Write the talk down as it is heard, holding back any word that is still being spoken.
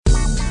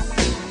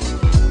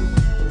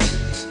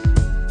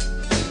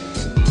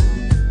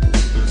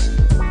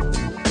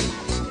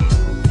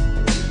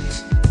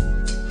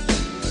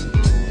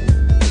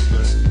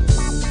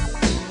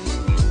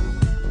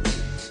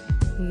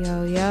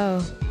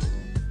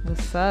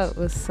What's up?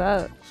 What's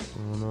up? What's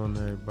going on,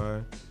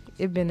 everybody?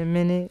 It been a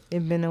minute.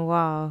 It been a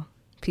while.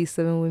 Peace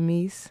Living with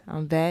Me's.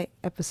 I'm back.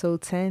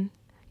 Episode 10.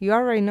 You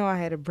already know I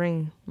had to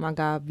bring my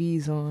guy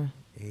Bees on.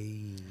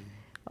 Hey,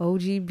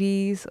 OG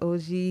Bees,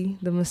 OG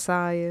the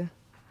Messiah.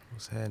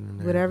 what's happening,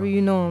 Whatever everybody,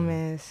 you know him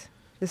man? as.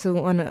 This is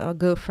a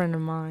good friend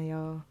of mine,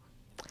 y'all.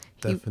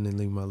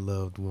 Definitely my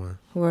loved one.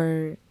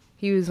 Where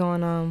he was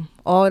on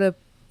all the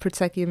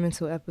Protect Your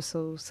Mental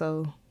episodes.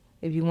 So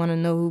if you want to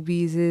know who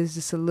Bees is,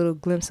 just a little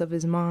glimpse of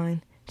his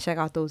mind, check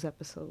out those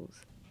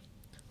episodes.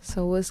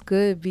 So what's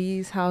good,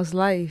 Bees? How's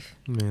life?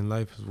 Man,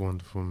 life is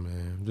wonderful,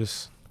 man. I'm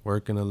just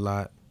working a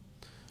lot,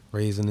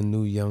 raising a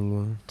new young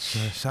one.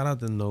 Shout out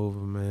to Nova,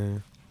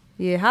 man.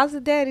 Yeah, how's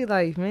the daddy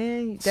life,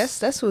 man? That's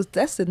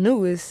the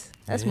newest.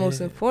 That's most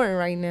Yeah. important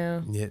right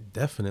now. Yeah,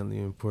 definitely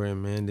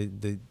important, man.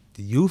 The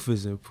youth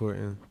is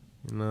important.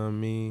 You know what I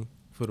mean?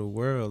 For the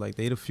world, like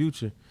they the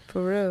future.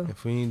 For real.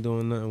 If we ain't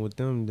doing nothing with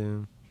them,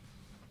 then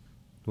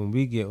when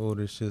we get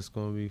older, shit's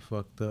gonna be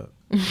fucked up.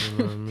 You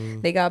know what I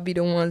mean? They gotta be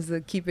the ones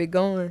to keep it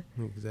going.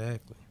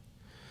 Exactly.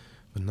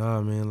 But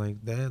nah, man,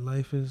 like that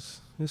life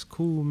it's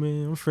cool,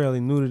 man. I'm fairly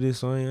new to this,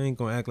 so I ain't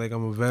gonna act like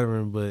I'm a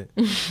veteran, but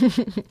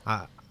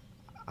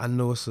I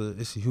know it's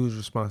a huge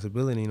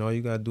responsibility, and all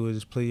you gotta do is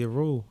just play your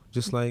role,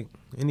 just like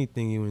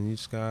anything you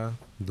just gotta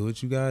do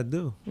what you gotta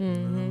do. You know what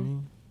I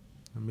mean?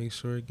 And make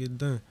sure it get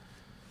done.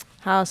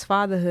 How's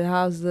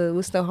fatherhood?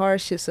 What's the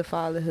hardships of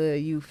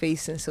fatherhood you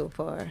facing so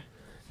far?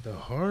 The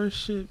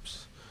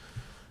hardships.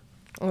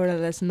 Or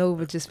let's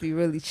Nova just be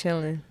really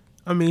chilling.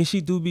 I mean,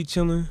 she do be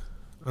chilling,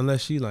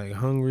 unless she like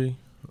hungry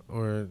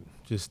or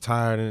just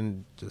tired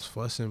and just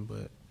fussing.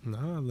 But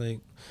nah, like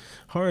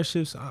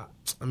hardships. I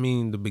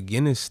mean, the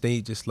beginning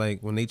stage, just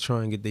like when they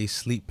try and get their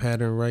sleep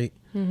pattern right.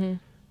 Mm-hmm.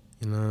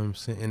 You know what I'm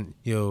saying?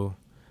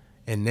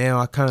 And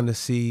now I kind of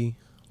see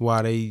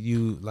why they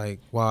use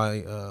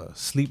why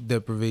sleep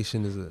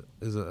deprivation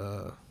is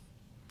a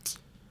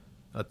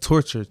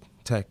torture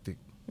tactic.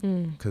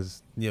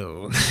 Cause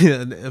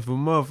if a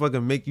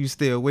motherfucker make you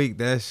stay awake,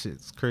 that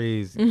shit's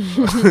crazy.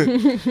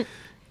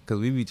 Cause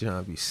we be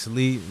trying to be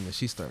asleep, and then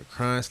she start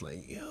crying. It's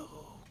like, yo,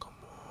 come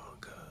on,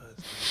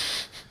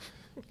 cuz.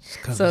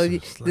 So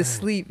the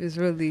sleep is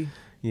really.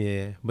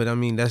 Yeah, but I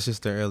mean that's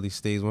just the early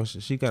stage. Once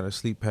she got her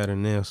sleep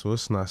pattern now, so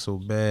it's not so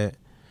bad.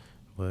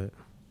 But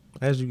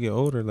as you get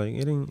older, like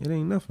it ain't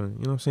nothing.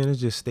 You know what I'm saying? It's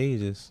just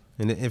stages.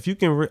 And if you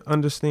can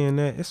understand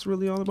that, it's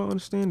really all about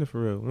understanding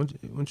for real.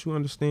 Once you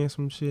understand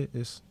some shit,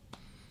 it's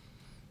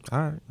all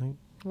right. Like,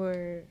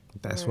 Word.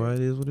 that's why it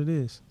is what it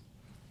is.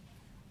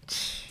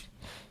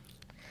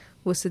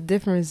 What's the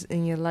difference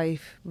in your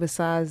life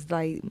besides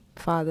like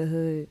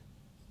fatherhood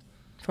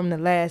from the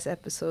last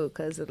episode?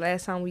 Because the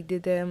last time we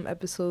did them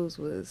episodes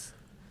was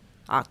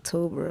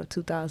October of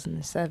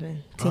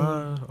 2017.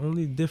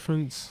 Only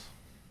difference,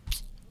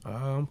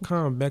 I'm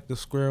kind of back to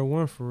square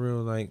one for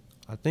real. Like,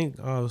 I think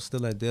I was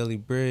still at Daily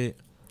Bread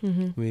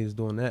when we was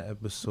doing that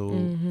episode,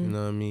 you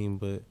know what I mean?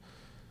 But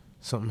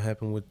something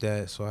happened with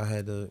that, so I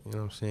had to, you know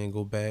what I'm saying,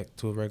 go back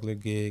to a regular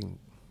gig,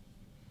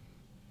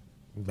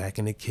 back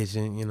in the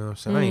kitchen, you know what I'm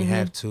saying? I ain't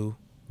have to,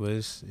 but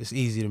it's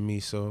easy to me,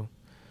 so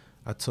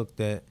I took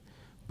that.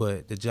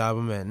 But the job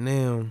I'm at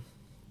now,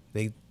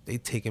 they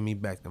taking me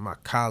back to my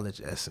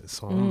college essence,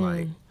 so I'm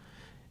like,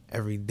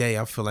 every day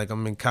I feel like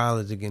I'm in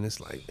college again. It's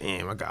like,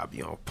 damn, I gotta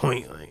be on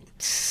point. Like,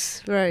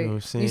 right. You know what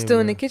I'm saying, You still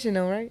in the man? kitchen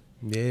though, right?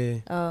 Yeah.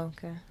 Oh,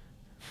 okay.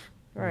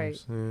 Right.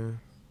 You know what I'm saying?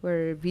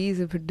 Where B's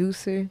a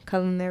producer,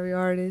 culinary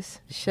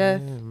artist,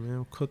 chef. Yeah, man,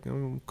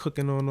 I'm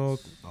cooking on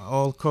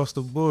all across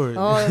the board.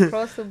 All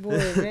across the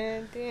board,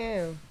 man. Damn.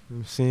 You know what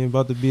I'm saying?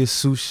 About to be a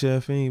sous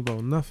chef, ain't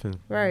about nothing.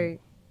 Right.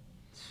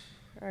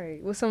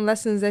 Right. What's some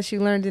lessons that you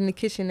learned in the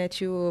kitchen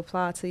that you will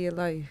apply to your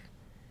life?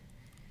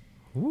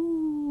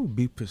 Ooh,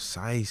 be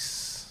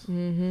precise.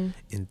 And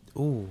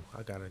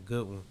I got a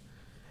good one.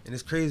 And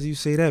it's crazy you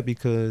say that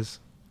because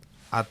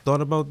I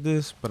thought about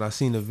this, but I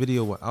seen a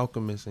video with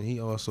Alchemist and he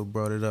also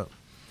brought it up.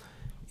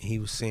 He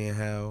was saying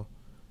how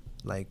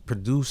like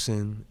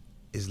producing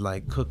is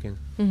like cooking.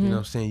 You know what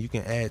I'm saying? You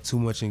can add too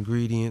much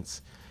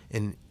ingredients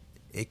and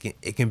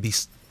it can be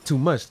too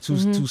much,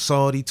 too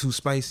salty, too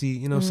spicy,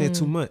 you know what I'm saying?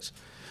 Too much.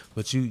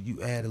 But you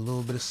add a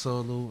little bit of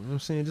salt, you know what I'm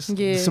saying? Just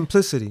the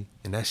simplicity.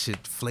 And that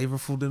shit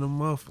flavorful than a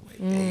muff. Like,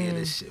 damn,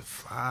 this shit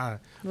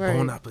fire. Right.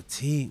 Bon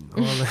appetit and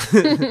all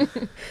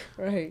that.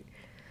 Right.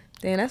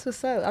 Damn, that's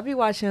what's up. I be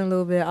watching a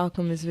little bit of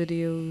Alchemist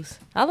videos.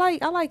 I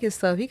like his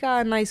stuff. He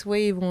got a nice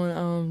wave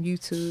on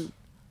YouTube.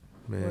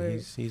 Man,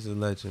 Word. he's a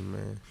legend,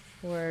 man.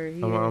 Where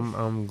he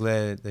I'm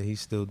glad that he's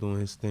still doing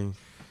his thing.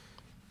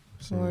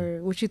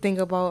 Or what you think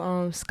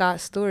about Scott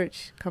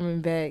Storch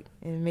coming back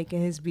and making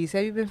his beats?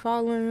 Have you been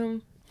following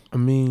him? I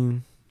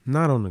mean,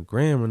 not on the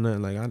gram or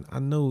nothing. Like I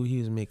know he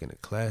was making the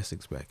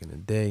classics back in the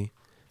day.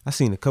 I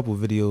seen a couple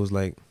videos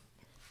like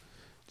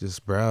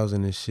just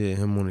browsing and shit,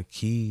 him on the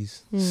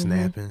keys,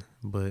 snapping.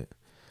 But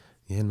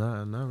yeah,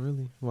 not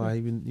really. Why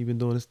he been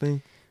doing his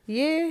thing?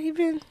 Yeah, he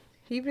been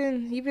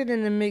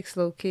in the mix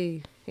low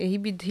key. And he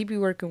be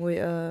working with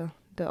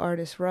the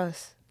artist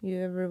Russ. You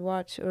ever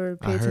watch or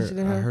pay attention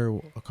to him? I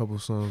heard a couple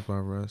songs by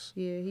Russ.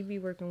 Yeah, he be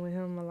working with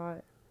him a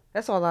lot.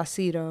 That's all I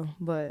see though.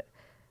 But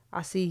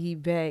I see he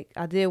back.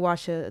 I did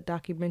watch a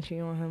documentary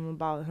on him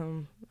about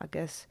him. I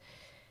guess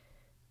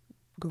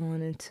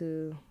going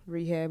into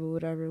rehab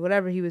or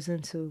whatever he was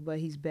into. But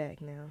he's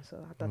back now, so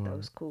I thought that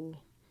was cool.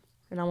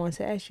 And I wanted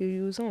to ask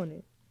you was on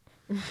it.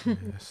 Yeah,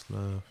 that's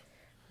love.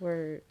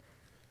 Word.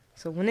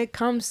 So when it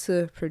comes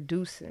to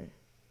producing,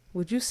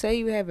 would you say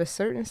you have a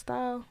certain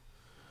style?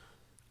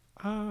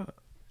 Or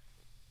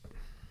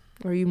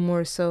are you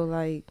more so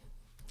like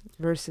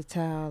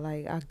versatile?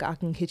 Like I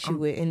can hit you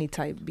with any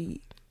type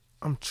beat.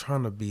 I'm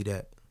trying to be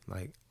that.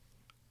 Like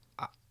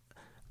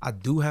I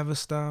do have a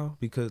style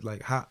because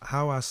like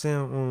how I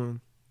sound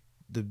on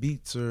the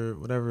beats or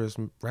whatever is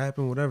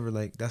rapping, whatever,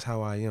 like that's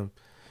how I am.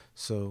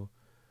 So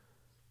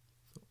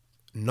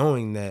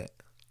knowing that,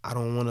 I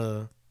don't want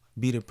to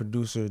be the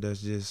producer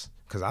that's just,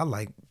 because I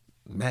like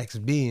Max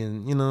B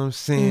and, you know what I'm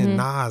saying,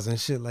 Nas and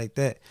shit like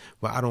that.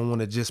 But I don't want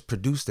to just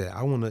produce that.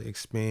 I want to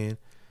expand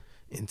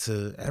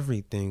into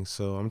everything.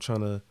 So I'm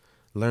trying to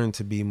learn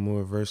to be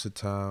more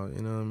versatile,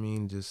 you know what I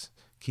mean? Just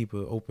keep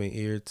an open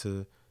ear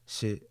to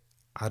shit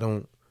I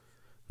don't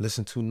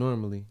listen to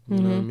normally, you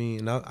know what I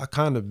mean? And I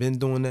kind of been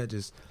doing that,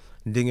 just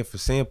digging for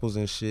samples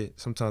and shit.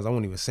 Sometimes I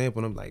won't even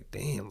sample and I'm like,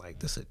 damn, like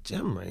this a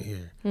gem right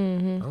here. I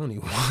don't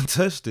even want to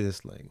touch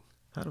this. Like,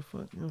 how the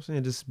fuck, you know what I'm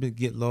saying? Just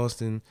get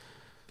lost in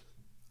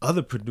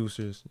other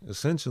producers,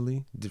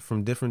 essentially,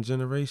 from different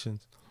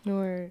generations.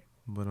 Word.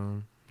 But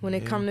when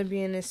it come to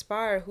being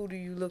inspired, who do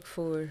you look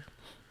for?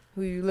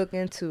 Who you look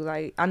into?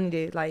 Like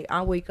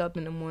I wake up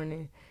in the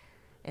morning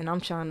and I'm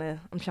trying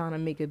to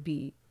make a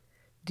beat.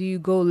 Do you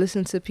go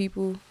listen to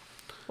people,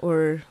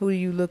 or who do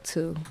you look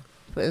to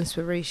for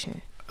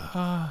inspiration?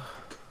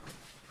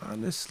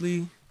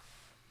 Honestly,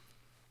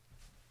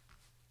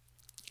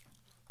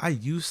 I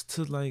used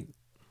to like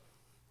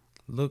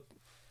look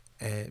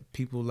at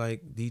people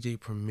like DJ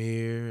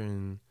Premier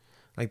and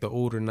like the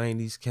older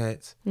 90s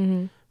cats.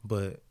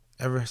 But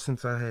ever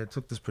since I had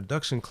took this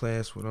production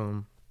class with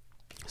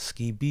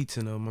Ski Beats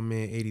and my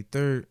man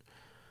 83rd,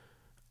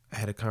 I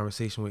had a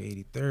conversation with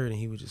 83rd and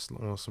he was just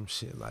on some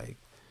shit like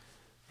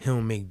he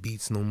don't make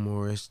beats no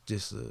more. It's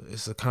just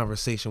it's a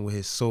conversation with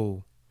his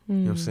soul. You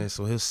know what I'm saying?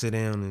 So he'll sit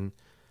down and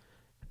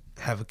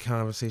have a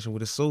conversation with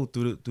his soul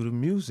through the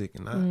music.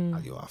 And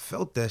I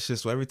felt that shit.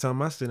 So every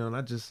time I sit down,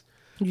 I just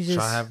try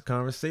to have a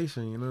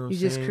conversation. You know what I'm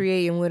saying? You just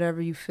creating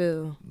whatever you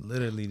feel.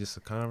 Literally just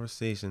a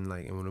conversation.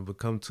 Like, and when it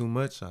become too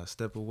much, I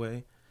step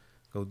away,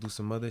 go do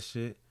some other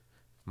shit.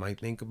 Might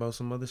think about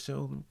some other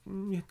show.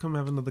 Come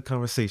have another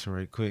conversation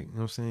right quick. You know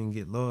what I'm saying?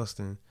 Get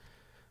lost and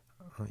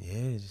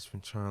just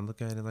been trying to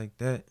look at it like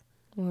that.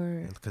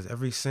 Word. Because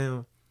every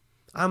sound,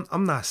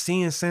 I'm not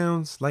seeing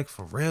sounds like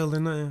Pharrell or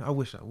nothing. I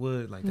wish I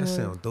would. Like that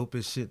sound dope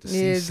as shit to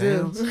see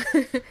sounds.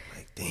 Like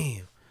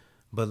damn,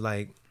 but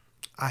like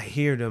I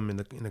hear them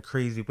in a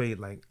crazy way.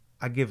 Like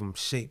I give them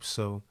shapes.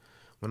 So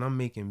when I'm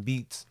making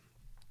beats,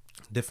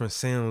 different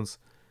sounds,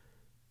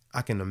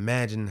 I can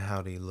imagine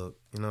how they look.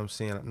 You know what I'm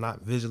saying? I'm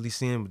not visually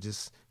seeing, but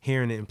just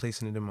hearing it and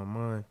placing it in my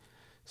mind.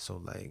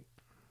 So like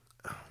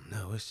I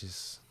don't know.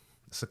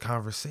 It's a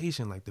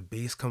conversation. Like the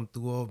bass come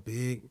through all big.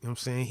 You know what I'm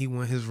saying? He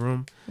want his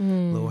room.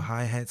 Little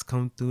hi-hats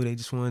come through. They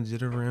just want to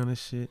jitter around and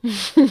shit. You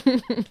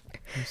know what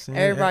I'm saying?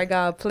 Everybody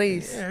got a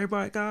place. Yeah,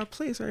 everybody got a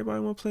place. Everybody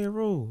want to play a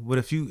role. But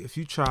if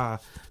you try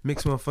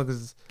mix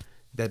motherfuckers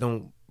that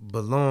don't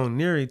belong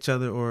near each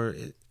other or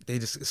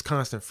it's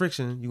constant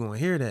friction, you going to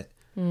hear that.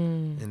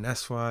 And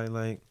that's why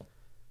like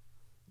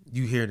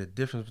you hear the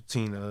difference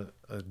between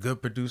a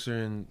good producer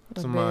and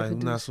somebody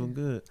who's not so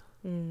good.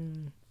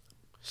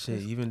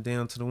 Shit, even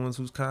down to the ones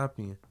who's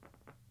copying.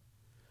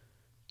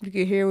 You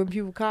can hear when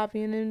people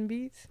copying them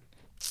beats?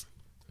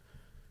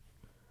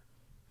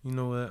 You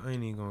know what? I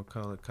ain't even gonna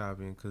call it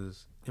copying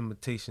because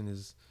imitation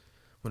is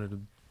one of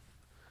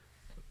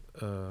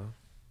the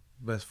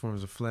best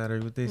forms of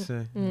flattery. What they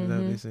say? Is that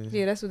what they say?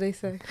 Yeah, that's what they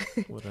say.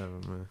 Whatever,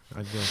 man.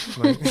 I guess.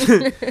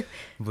 Like,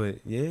 but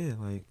yeah,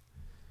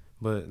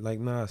 like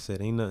Nas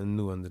said, ain't nothing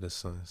new under the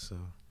sun. So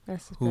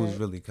that's who's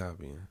really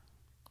copying?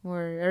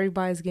 Where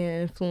everybody's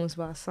getting influenced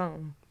by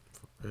something.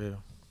 For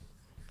real.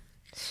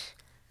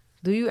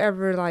 Do you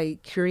ever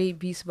like create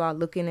beats by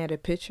looking at a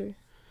picture?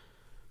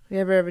 You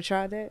ever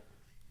tried that?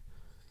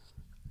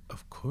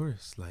 Of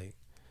course. Like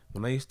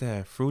when I used to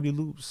have Fruity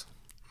Loops,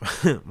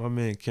 my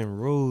man Ken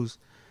Rose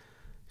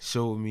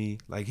showed me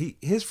like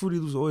his Fruity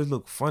Loops always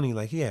look funny.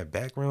 Like he had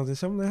backgrounds and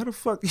something. Like how the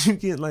fuck did you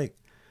get like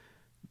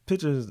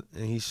pictures?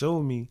 And he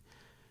showed me,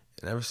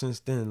 and ever since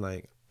then,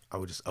 like I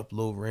would just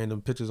upload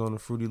random pictures on the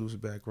Fruity Loops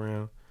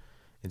background.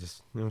 And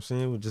just, you know what I'm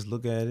saying? We'll just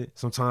look at it.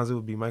 Sometimes it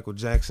would be Michael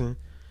Jackson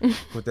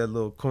with that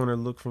little corner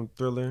look from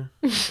Thriller.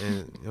 And, you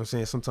know what I'm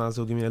saying? Sometimes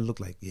he'll give me that look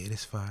like, yeah,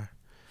 this fire.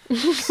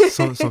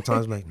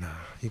 Sometimes like, nah,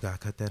 you gotta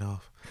cut that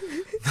off.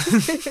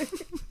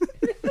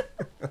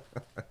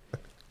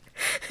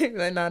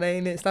 Like, nah, that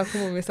ain't it.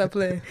 Come on, man, stop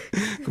playing.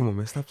 Come on,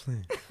 man, stop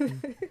playing.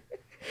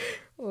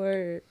 Or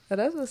Word. Oh,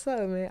 that's what's up,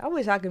 man. I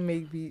wish I could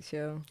make beats,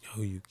 yo.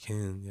 Yo, you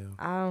can, yo.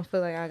 I don't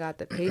feel like I got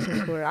the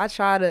patience for it. I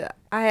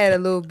had a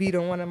little beat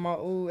on one of my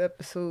old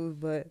episodes,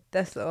 but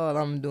that's all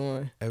I'm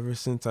doing. Ever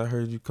since I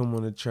heard you come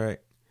on the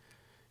track,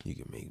 you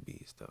can make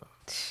beats, dog.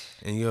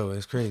 And yo,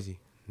 it's crazy.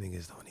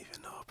 Niggas don't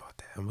even know about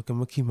that. I'm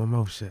gonna keep my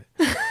mouth shut.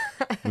 You know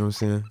what I'm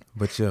saying?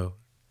 But yo,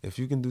 if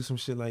you can do some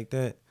shit like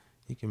that,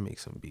 you can make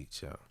some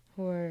beats, yo.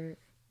 Word.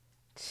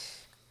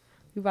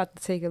 We about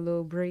to take a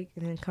little break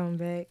and then come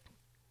back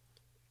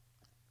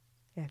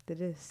after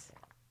this.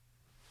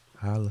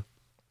 Holla.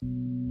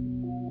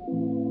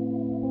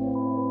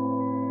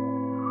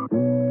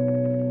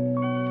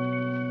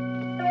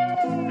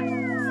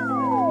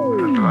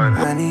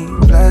 I need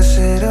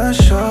blessed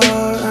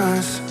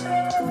assurance.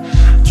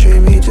 Treat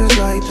me just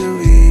like the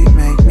weed,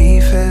 make me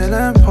feel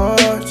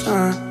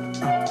important.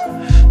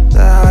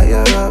 The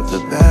higher up, the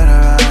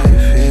better I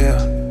feel.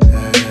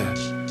 Yeah.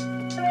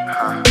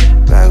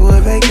 Back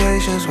with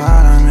vacations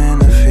while I'm in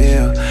the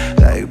field.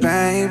 Like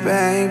bang,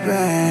 bang,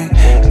 bang.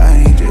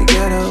 I need to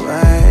get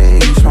away,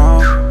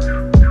 smoke.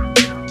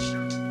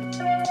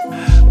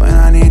 When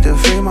I need to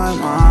free my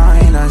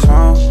mind, I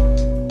smoke.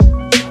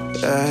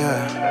 Yeah,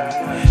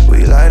 yeah.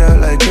 We light up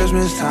like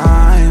Christmas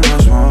time, I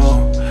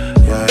smoke.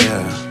 Yeah,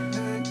 yeah.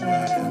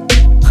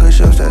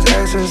 Push-ups, that's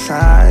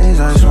exercise,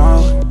 I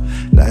smoke.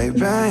 Like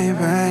bang,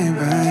 bang,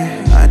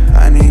 bang.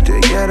 I need to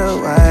get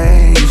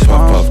away,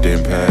 smoke. Puff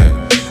then pass.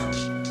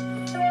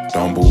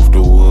 Don't move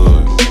the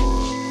wood.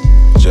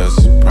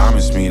 Just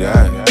promise me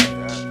that.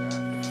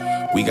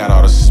 We got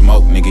all the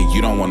smoke, nigga.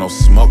 You don't want no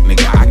smoke,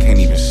 nigga. I can't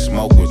even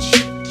smoke with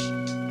you.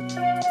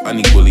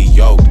 Unequally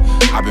yoked.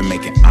 I've been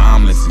making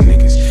omelets of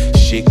niggas.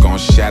 Shit gon'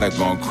 shatter,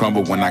 gon'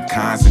 crumble when I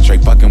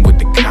concentrate. Fucking with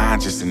the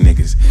conscious of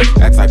niggas.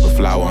 That type of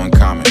flower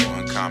uncommon.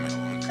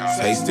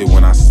 Taste it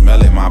when I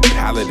smell it. My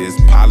palate is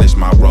polished.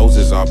 My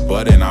roses are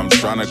budding. I'm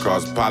tryna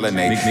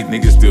cross-pollinate.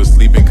 Niggas still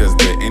sleeping cause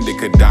the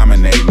indica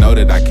dominate. Know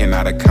that I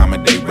cannot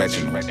accommodate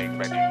Reginald.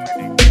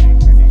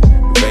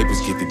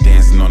 Vapors get to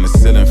dancing on the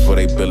ceiling before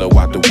they billow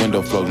out the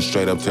window, floating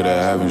straight up to the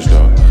heavens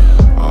though.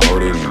 I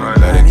hold it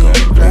and let it go.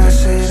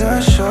 Blessed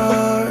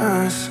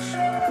assurance.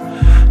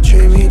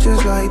 Treat me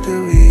just like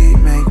the weed,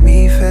 make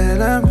me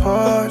feel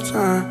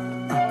important.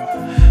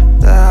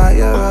 The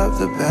higher up,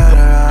 the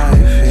better I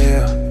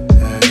feel.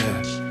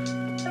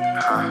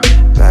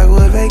 Back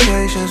with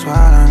vacations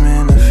while I'm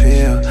in the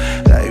field.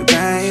 Like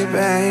bang,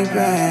 bang,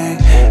 bang.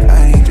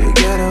 I need to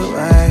get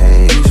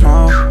away,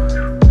 smoke.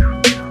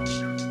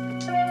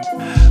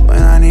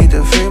 When I need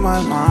to free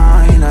my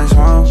mind, I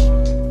smoke.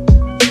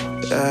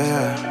 Yeah,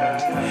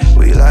 yeah.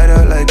 We light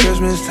up like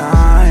Christmas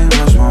time,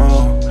 I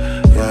smoke.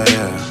 Yeah,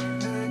 yeah.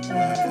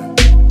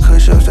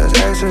 Push-ups, that's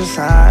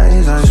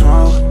exercise, I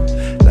smoke.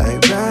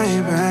 Like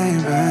bang,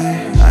 bang,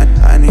 bang.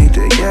 I need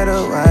to get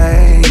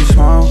away,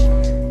 smoke.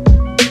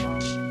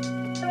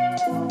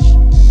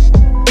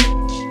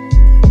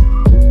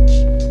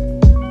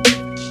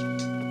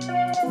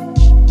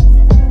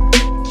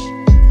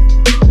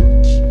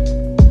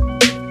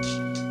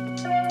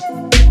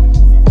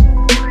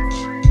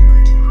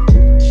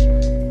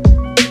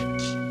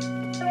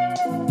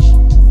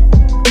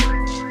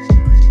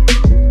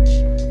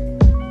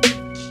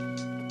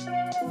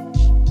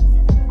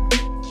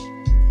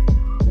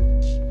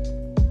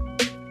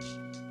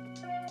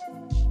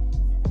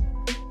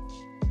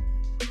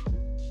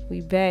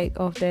 Back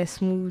off that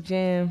smooth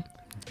jam.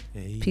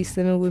 Hey. Peace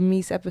Living with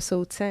Meese,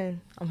 episode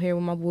 10. I'm here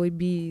with my boy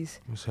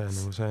Bees. What's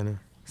happening?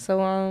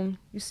 So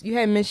you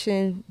had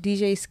mentioned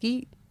DJ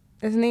Skeet.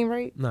 That's his name,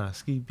 right? Nah,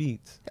 Ski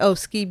Beats. Oh,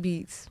 Ski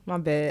Beats. My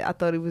bad. I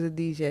thought he was a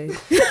DJ.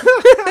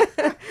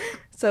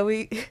 So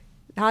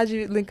how'd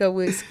you link up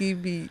with Ski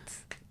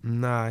Beats?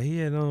 Nah, he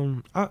had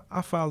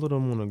I followed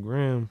him on the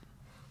gram,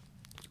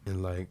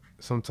 and like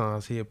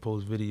sometimes he'd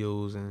post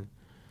videos and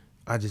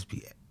I just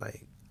be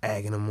like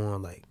agging him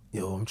on like,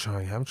 yo, I'm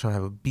trying to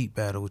have a beat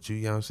battle with you,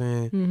 you know what I'm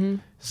saying? Mm-hmm.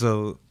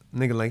 So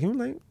nigga like him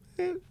like,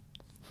 hey,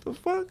 the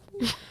fuck?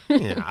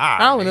 Yeah,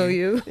 I don't know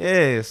you.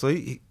 Yeah, so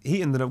he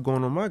ended up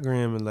going on my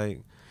gram and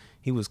like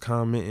he was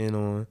commenting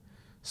on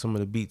some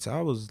of the beats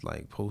I was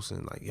like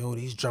posting, like, yo,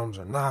 these drums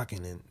are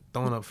knocking and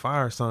throwing up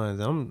fire signs.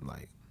 And I'm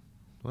like,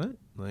 what?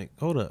 Like,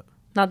 hold up.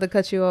 Not to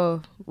cut you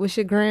off. What's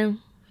your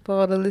gram for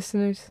all the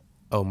listeners?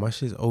 Oh, my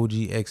shit's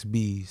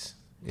OGXBs.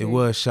 It Yeah.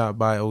 was shot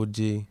by OG.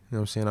 You know what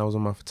I'm saying? I was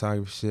on my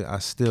photography shit. I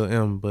still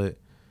am, but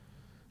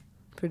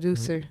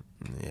Producer.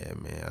 yeah,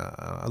 man.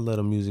 I love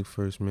the music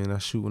first, man. I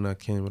shoot when I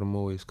can, but I'm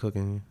always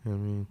cooking. You know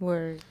what I mean?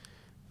 Word.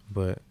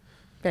 But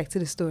Back to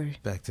the story.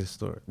 back to the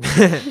story.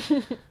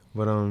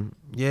 But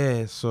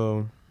yeah,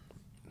 so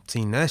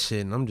seen that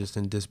shit and I'm just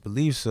in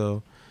disbelief.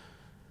 So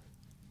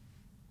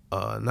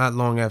not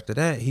long after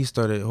that, he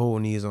started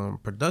holding these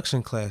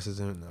production classes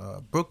in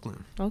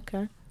Brooklyn.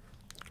 Okay.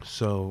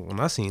 So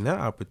when I seen that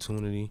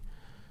opportunity,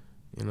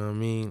 you know what I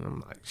mean, I'm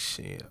like,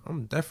 shit,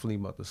 I'm definitely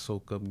about to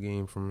soak up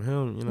game from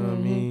him. You know what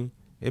I mean?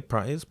 It's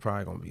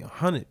probably gonna be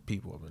 100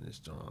 people up in this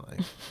joint.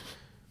 Like,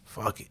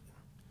 fuck it,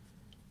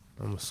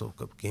 I'm gonna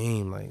soak up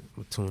game. Like, I'm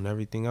gonna tune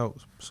everything out.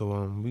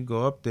 So we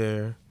go up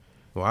there,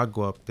 Well, I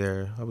go up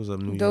there. I was up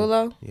New York.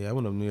 Dolo? Yeah, I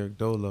went up New York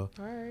Dolo.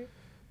 All right.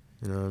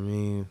 You know what I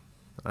mean?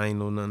 I ain't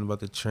know nothing about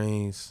the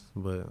trains,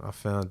 but I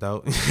found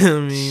out. You know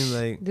what I mean?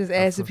 Like, Just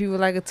asking people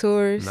like a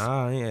tourist.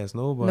 Nah, I ain't asked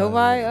nobody.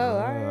 Nobody? Like, Oh,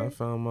 nah, all right. I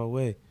found my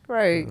way.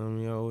 Right. I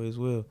mean, I always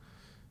will.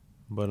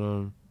 But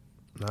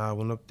I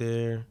went up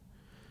there.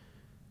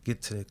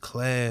 Get to the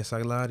class.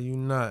 I lie to you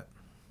not.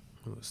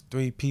 It was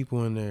 3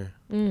 people in there.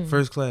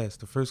 First class.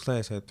 The first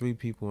class had 3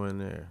 people in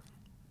there,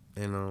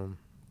 and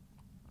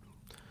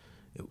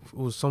it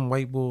was some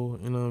white boy.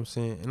 You know what I'm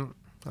saying? And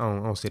I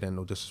don't say that in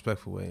no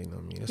disrespectful way. You know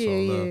what I mean? It's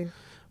all love.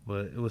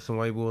 But it was some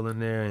white boy in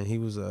there, and he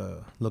was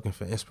looking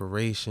for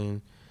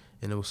inspiration.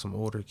 And there was some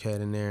older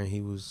cat in there, and he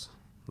was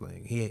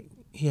like, he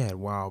had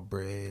wild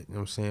bread. You know what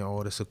I'm saying?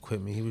 All this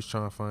equipment. He was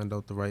trying to find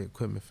out the right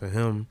equipment for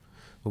him,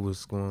 who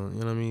was going, you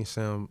know what I mean,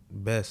 sound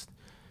best.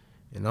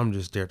 And I'm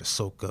just there to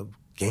soak up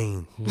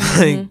game.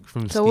 Like,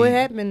 from So what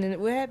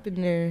happened? What happened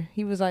there?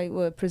 He was like,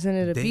 what,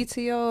 presented a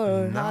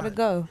BTO or how'd it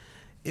go?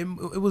 It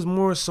was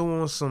more so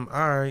on some,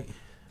 all right,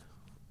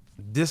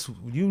 this,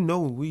 you know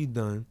what we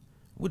done.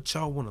 What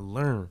y'all want to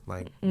learn?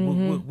 Like,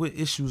 what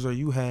issues are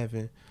you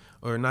having?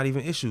 Or not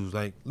even issues,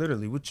 like,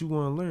 literally, what you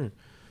want to learn?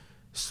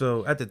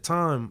 So, at the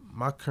time,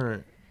 my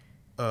current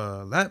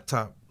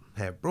laptop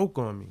had broke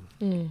on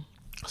me.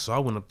 So, I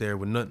went up there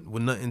with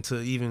nothing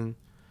to even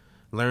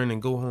learn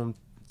and go home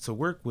to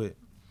work with.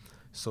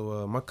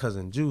 So, my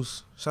cousin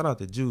Juice, shout out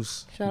to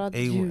Juice. Shout out to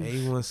A1,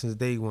 Juice. A1 since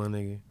day one,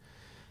 nigga.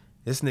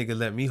 This nigga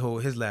let me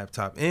hold his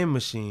laptop and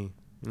machine.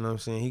 You know what I'm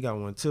saying? He got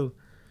one too.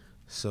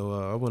 So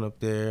I went up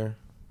there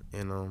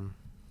and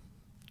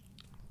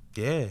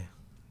yeah,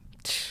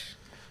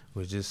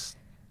 we just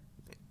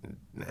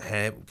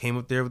came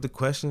up there with the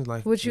questions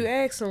like. What you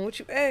asked him?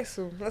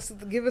 Let's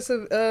give us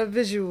a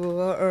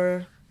visual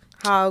or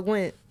how it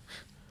went.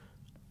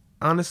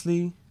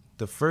 Honestly,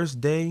 the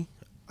first day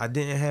I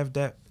didn't have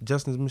that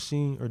Justin's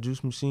machine or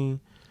Juice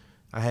machine.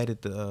 I had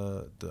it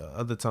the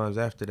other times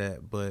after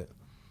that, but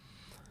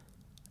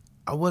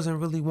I wasn't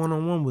really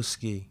one-on-one with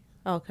Ski.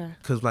 Okay.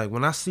 Cause like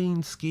when I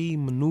seen Ski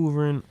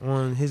maneuvering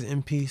on his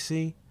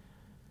MPC,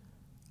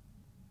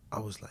 I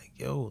was like,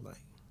 yo, like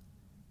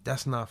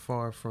that's not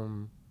far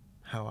from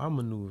how I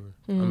maneuver.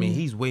 I mean,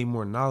 he's way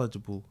more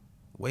knowledgeable,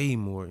 way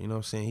more. You know what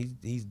I'm saying?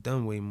 He's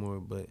done way more,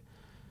 but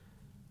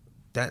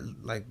that,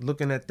 like,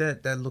 looking at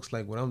that looks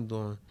like what I'm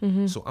doing.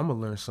 So I'm gonna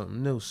learn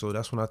something new. So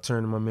that's when I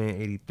turned to my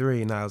man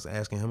 83, and I was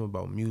asking him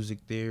about music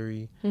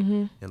theory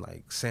and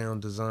like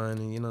sound design,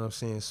 and you know what I'm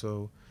saying.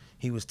 So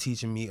he was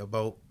teaching me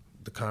about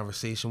the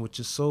conversation with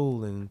your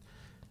soul and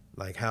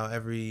like how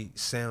every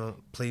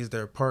sound plays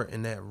their part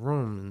in that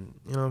room, and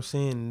you know what I'm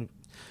saying,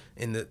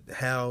 and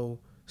how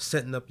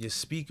setting up your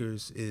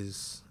speakers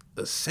is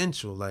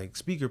essential. Like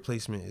speaker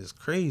placement is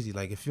crazy.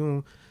 Like if you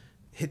don't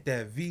hit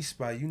that V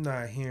spot, you're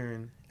not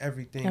hearing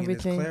everything in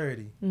its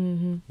clarity.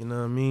 You know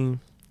what I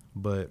mean?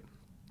 But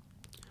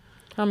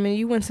I mean,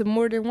 you went to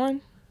more than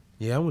one?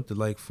 yeah, I went to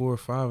like 4 or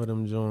 5 of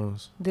them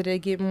Jones. Did they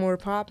get more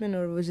popping,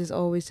 or was it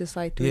always just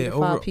like 3 to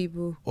 5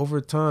 people?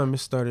 Over time, it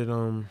started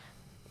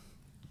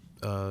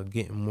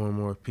getting more and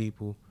more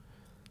people.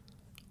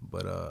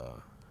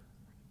 But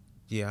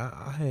yeah,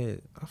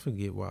 I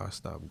forget why I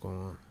stopped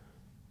going.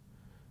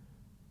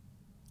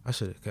 I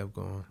should have kept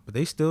going, but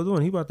they still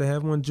doing. He about to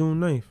have one June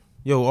 9th.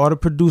 Yo, all the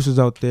producers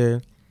out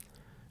there,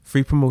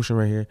 free promotion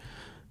right here.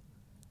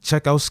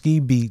 Check out Ski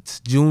Beats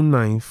June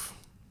 9th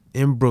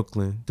in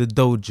Brooklyn, the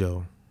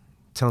dojo.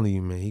 Telling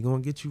you, man, he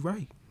gonna get you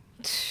right.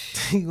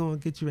 He gonna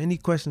get you any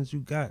questions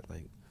you got.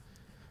 Like,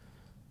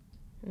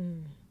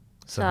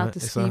 Shout out to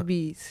Ski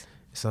Beats.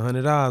 It's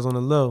 $100 on the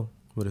low,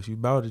 but if you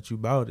bout it, you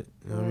bout it.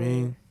 You know what I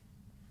mean?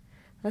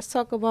 Let's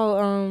talk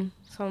about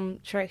some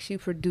tracks you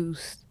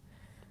produced.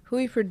 Who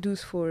you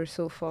produced for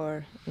so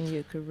far in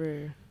your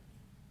career?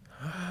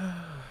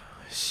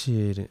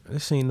 Shit,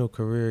 this ain't no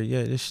career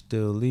yet. It's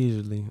still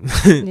leisurely.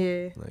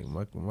 Yeah.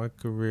 Like my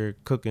career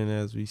cooking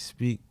as we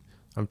speak.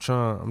 I'm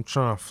trying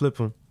to flip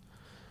them,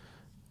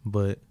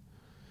 but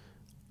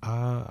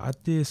I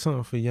did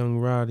something for Young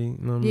Roddy. You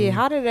know what I mean?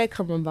 How did that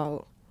come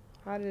about?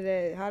 How did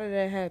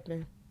that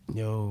happen?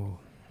 Yo,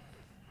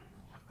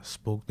 I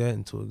spoke that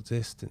into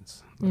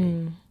existence.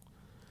 Like,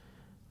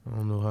 I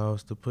don't know how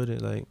else to put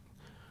it. Like,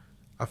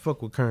 I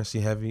fuck with Currency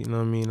heavy. You know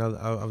what I mean?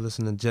 I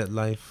listened to Jet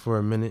Life for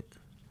a minute,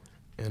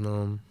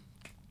 and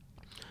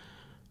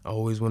I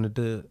always wanted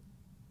to.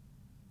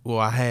 Well,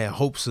 I had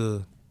hopes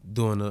of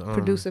doing a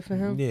producer for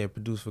him. Yeah,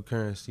 produce for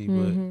Currency,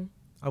 but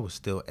I was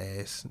still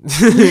ass.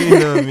 You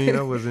know what I mean?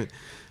 I wasn't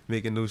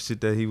making no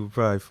shit that he would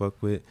probably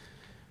fuck with.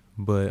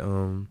 But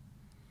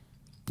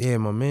yeah,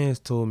 my man's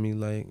told me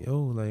like,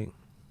 yo, like,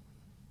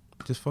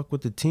 just fuck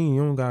with the team.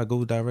 You don't gotta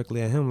go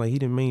directly at him. Like, he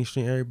didn't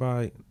mainstream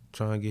everybody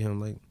trying to get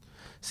him. Like,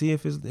 see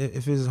if his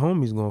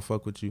homies gonna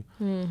fuck with you.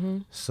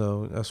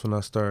 So that's when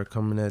I started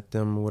coming at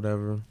them or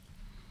whatever.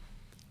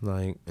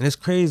 Like, and it's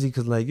crazy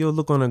because, like, you'll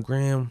look on the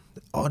gram,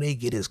 all they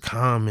get is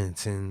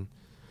comments, and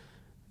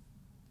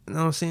you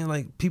know what I'm saying?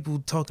 Like, people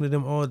talking to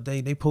them all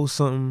day. They post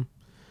something,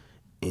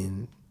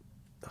 and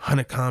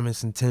 100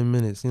 comments in 10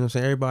 minutes. You know what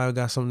I'm saying? Everybody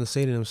got something to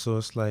say to them. So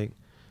it's like,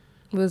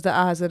 What's the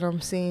odds that I'm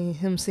seeing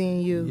him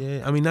seeing you?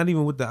 yeah. I mean, not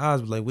even with the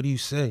eyes, but like, what do you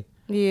say?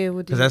 Yeah,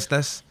 what do you? Because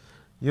that's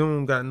you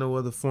don't got no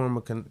other form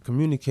of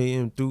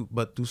communicating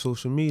through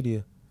social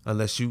media.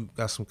 Unless you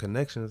got some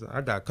connections.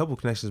 I got a couple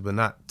connections, but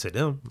not to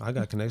them. I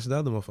got connections to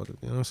other motherfuckers.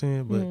 You know what I'm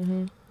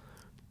saying?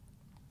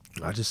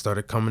 But I just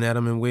started coming at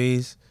them in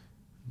ways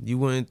you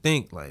wouldn't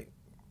think. Like,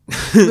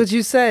 What'd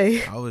you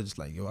say? I was just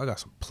like, yo, I got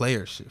some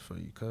player shit for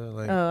you, cuz.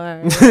 Like, Oh,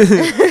 all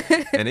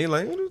right. and they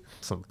like,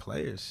 some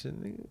player shit,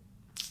 nigga.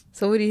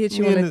 So what he hit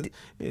you Me on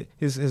and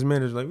his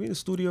manager like, we in the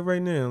studio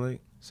right now.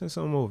 Like, send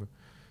something over.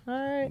 All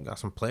right. Got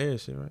some player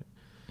shit, right?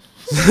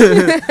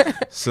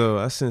 So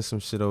I sent some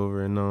shit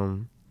over,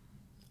 and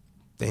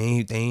they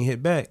ain't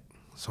hit back.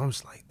 So I'm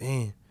just like,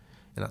 damn.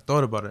 And I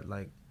thought about it,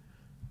 like,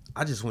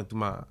 I just went through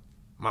my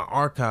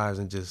archives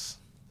and just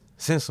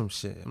sent some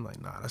shit. I'm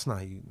like, nah, that's not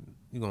how you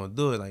gonna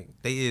do it. Like,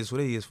 they is what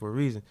they is for a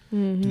reason.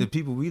 The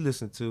people we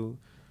listen to, you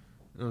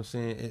know what I'm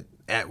saying,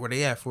 at where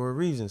they at for a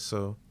reason.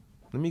 So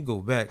let me go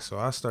back. So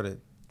I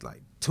started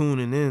like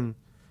tuning in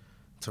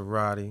to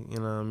Roddy, you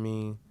know what I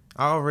mean?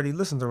 I already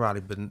listened to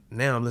Roddy, but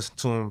now I'm listening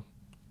to him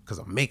because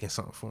I'm making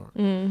something for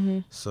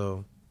him.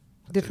 So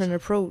Different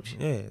approach.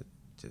 yeah,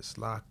 just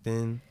locked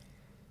in.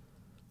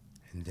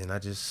 And then I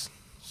just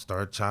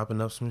started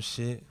chopping up some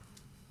shit,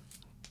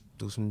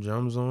 threw some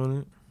drums on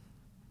it,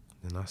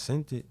 and I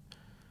sent it.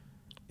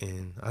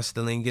 And I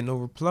still ain't getting no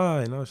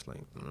reply. And I was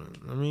like,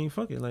 I mean,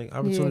 fuck it. Like,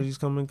 opportunities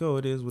come and go.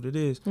 It is what it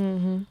is.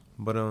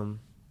 But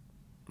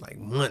like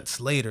months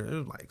later, it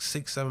was like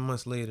 6-7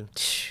 months later.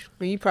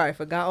 You probably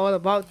forgot all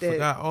about that.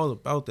 Forgot all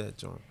about that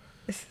joint.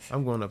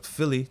 I'm going up to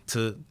Philly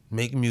to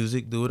make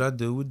music, do what I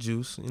do with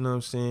Juice. You know what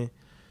I'm saying?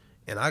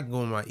 And I go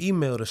on my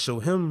email to show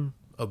him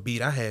a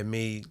beat I had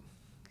made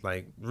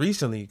like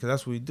recently, because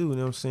that's what we do. You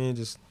know what I'm saying?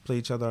 Just play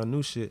each other our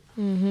new shit.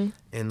 And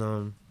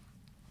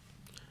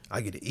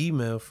I get an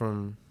email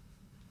from,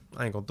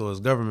 I ain't gonna throw his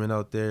government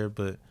out there,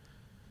 but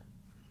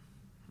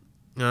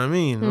you know what I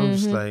mean? I'm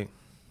just like,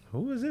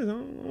 who is this? I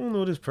don't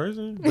know this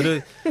person.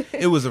 But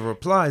it was a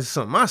reply to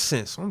something I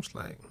sent. So I'm just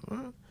like,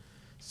 what?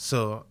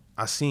 So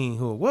I seen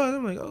who it was.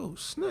 I'm like, oh,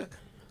 snap.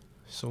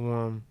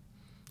 So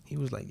he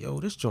was like, yo,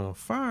 this joint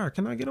fire.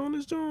 Can I get on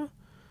this joint?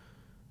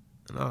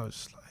 And I was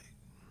just like,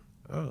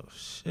 oh,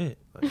 shit.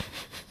 Like,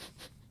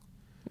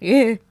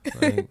 Yeah.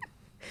 like,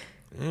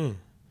 yeah.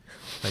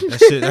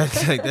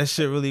 Like that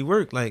shit really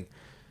worked. Like,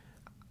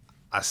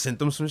 I sent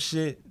them some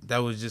shit that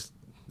was just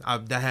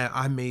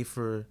I made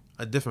for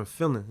a different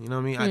feeling. You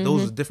know what I mean?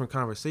 Those are different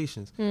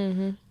conversations.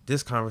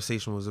 This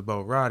conversation was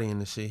about Roddy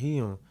and the shit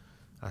he on.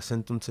 I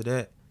sent them to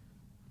that.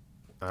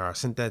 Or I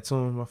sent that to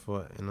him. I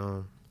thought,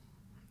 and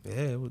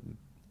yeah,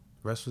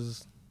 rest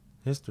was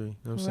history. You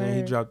know what I'm saying?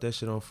 He dropped that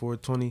shit on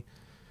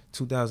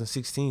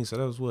 4/20/2016. So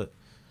that was what?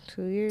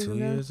 2 years ago. 2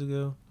 years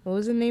ago. What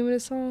was the name of the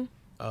song?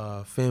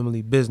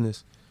 Family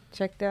Business.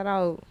 Check that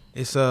out.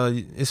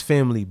 It's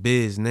Family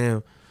Biz now. You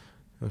know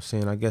what I'm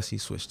saying? I guess he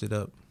switched it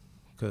up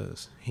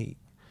cause he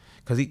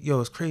yo,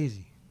 it's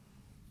crazy.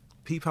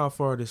 Peep how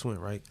far this went,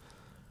 right?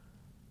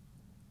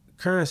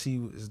 Currency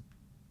is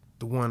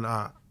the one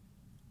I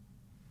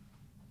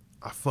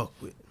fuck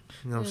with.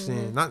 You know what I'm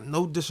saying?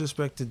 No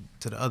disrespect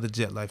to the other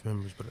Jet Life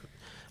members, but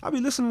I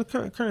be listening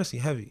to Currency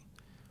heavy.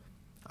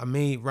 I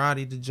made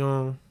Roddy the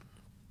John,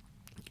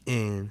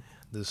 and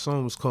the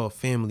song was called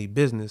Family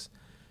Business.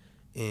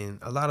 And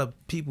a lot of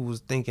people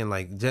was thinking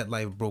like Jet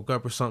Life broke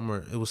up or something,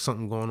 or it was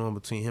something going on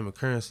between him and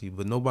Currency,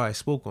 but nobody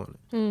spoke on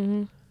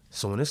it.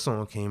 So when this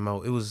song came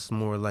out, it was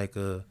more like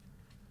a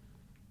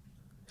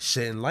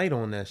shedding light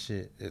on that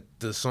shit.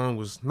 The song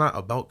was not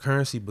about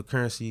Currency, but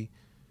Currency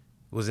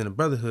was in a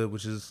brotherhood,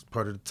 which is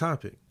part of the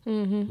topic,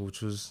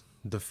 which was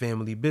the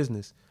family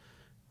business.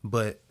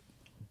 But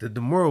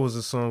the moral was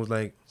the song was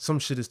like, some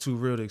shit is too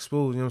real to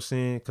expose, you know what I'm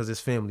saying? Because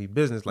it's family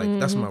business. Like,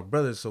 that's my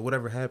brother, so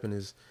whatever happened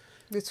is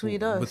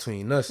Between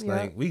us. Yep.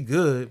 Like, we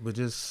good, but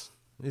just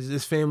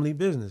it's family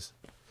business.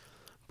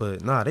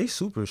 But nah, they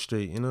super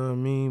straight, you know what I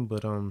mean?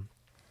 But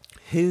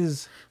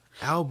his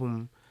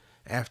album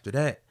after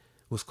that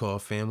was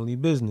called Family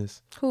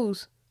Business.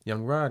 Whose?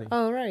 Young Roddy.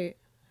 Oh, right.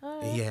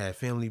 And he had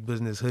Family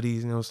Business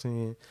hoodies, you know what I'm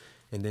saying?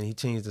 And then he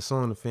changed the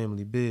song to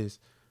Family Biz.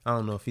 I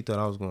don't know if he thought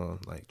I was going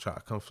to like try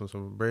to come from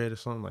some bread or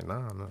something. Like,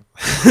 nah.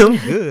 I'm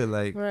good.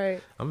 Like,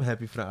 Right. I'm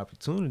happy for the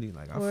opportunity.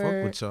 Like, I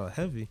fuck with y'all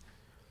heavy.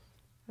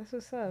 That's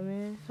what's up,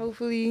 man.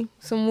 Hopefully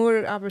some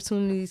more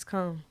opportunities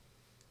come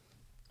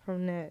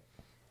from that.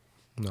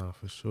 Nah,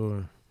 for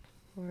sure.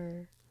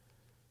 Word.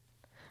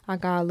 I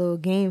got a little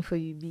game for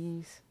you,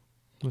 Bees.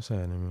 What's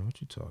happening, man? What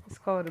you talking It's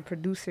called a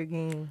producer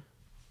game.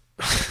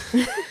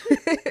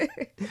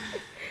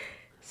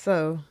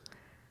 So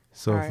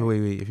right.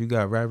 Wait. If you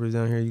got rappers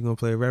down here, you gonna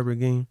play a rapper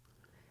game?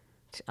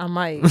 I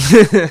might.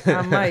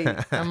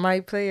 I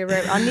might play a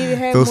rap. I need to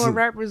have more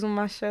rappers on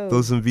my show.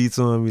 Throw some beats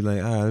on me,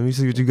 like, let me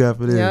see what you got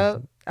for this.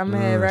 Yep. I'm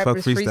gonna have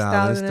rappers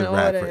freestyling and all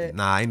that.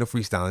 Nah, ain't no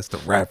freestyling. It's the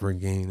rapper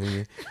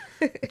game.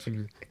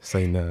 Nigga.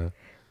 Say nah.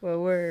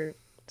 Well, word.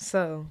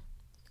 So,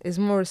 It's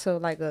more so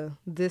like a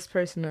this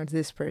person or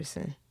this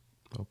person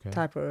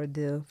type of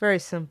ordeal. Very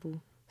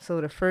simple.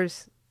 So the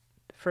first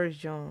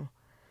John,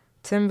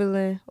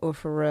 Timberland or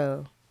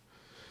Pharrell?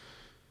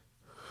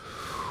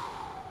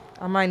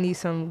 I might need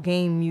some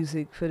game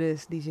music for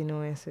this, DJ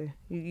No Answer.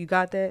 You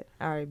got that?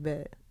 All right,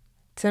 bet.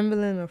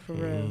 Timberland or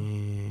Pharrell?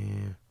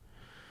 Yeah.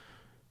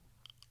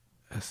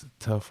 That's a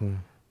tough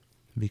one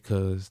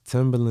because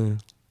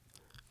Timberland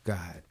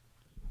got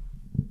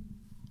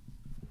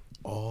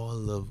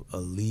all of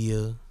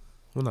Aaliyah.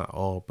 Well, not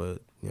all,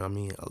 but you know what I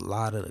mean? A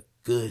lot of the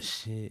good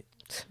shit.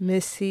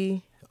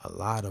 Missy. A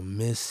lot of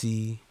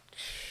Missy.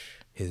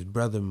 His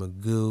brother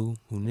Magoo,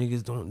 who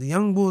niggas don't, the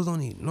young boys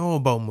don't even know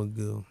about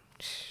Magoo.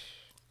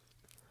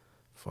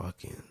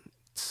 Fucking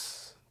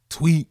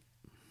Tweet.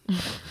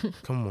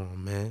 Come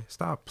on, man.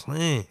 Stop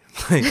playing.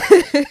 Like,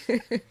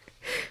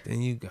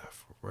 then you got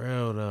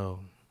Pharrell, though.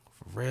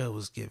 Pharrell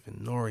was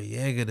giving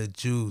Noriega the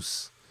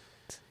juice.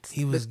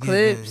 He was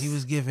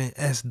giving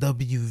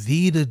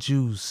SWV the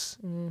juice.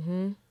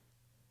 Mm-hmm.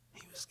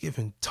 He was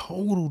giving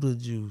Total the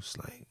juice.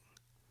 Like,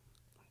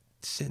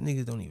 shit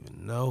niggas don't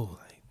even know.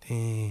 Like,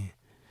 damn.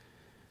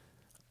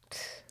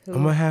 I'm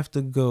gonna have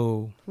to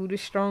go. Who the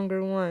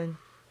stronger one?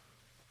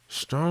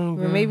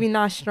 Stronger? Or maybe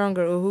not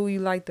stronger, or who you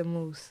like the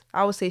most.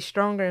 I would say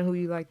stronger and who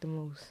you like the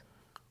most.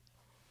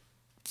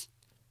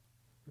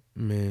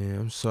 Man,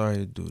 I'm sorry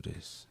to do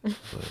this,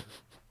 but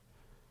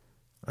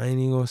I ain't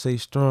even gonna say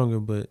stronger,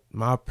 but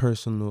my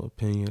personal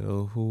opinion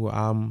of who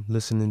I'm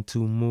listening to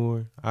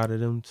more out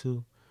of them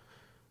two,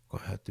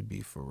 gonna have to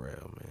be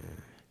Pharrell,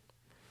 man.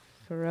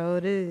 Pharrell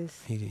it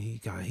is. He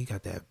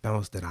got that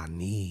bounce that I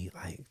need,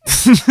 like.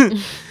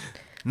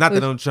 Not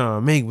that I'm trying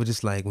to make, but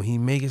just like when he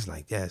make it's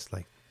like that's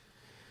like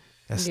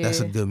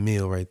that's a good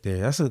meal right there.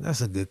 That's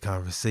a good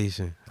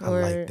conversation. I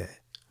like that.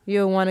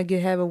 You'll want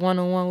to have a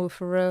one-on-one with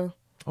Pharrell?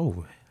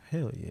 Oh,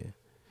 hell yeah.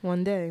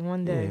 One day.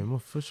 Yeah, well,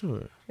 for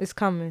sure. It's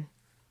coming.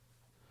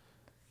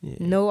 Yeah.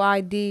 No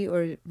ID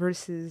or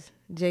versus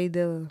Jay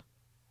Dilla?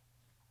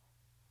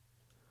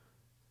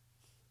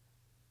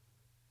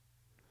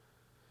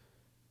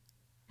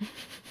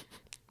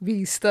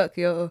 Be stuck,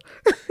 yo.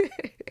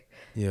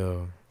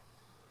 Yo.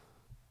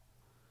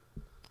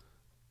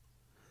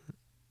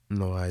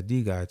 No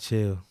ID, got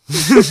chill.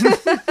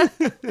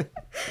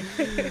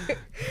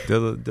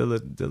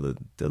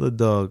 Dilla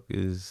dog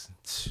is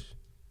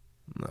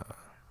nah.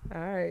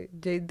 All right,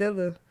 Jay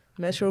Dilla,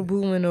 Metro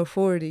Boomin or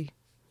 40.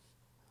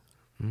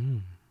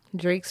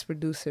 Drake's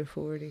producer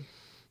 40.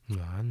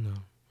 No, I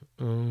know.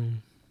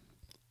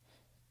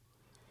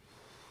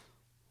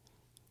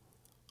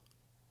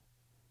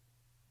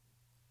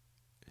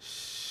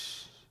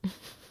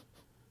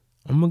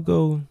 I'm gonna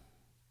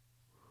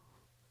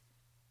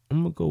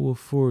go with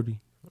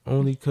 40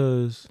 only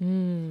cause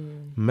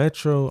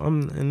Metro.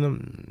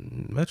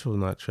 Metro's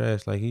not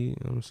trash. Like you know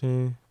what I'm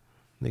saying,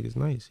 nigga's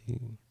nice.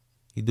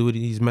 He do it.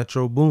 He's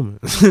Metro Boomin.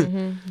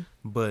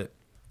 But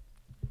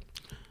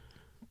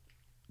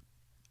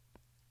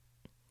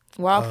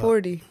why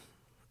 40?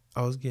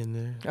 I was getting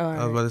there. All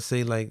I was about to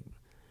say like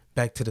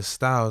back to the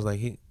styles.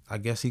 Like I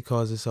guess he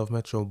calls himself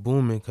Metro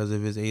Boomin because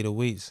of his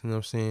 808s. You know what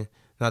I'm saying?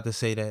 Not to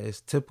say that it's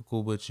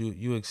typical, but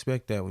you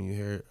expect that when you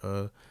hear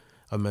a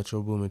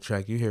Metro Boomin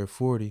track. You hear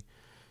 40.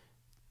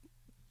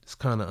 It's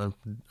kind of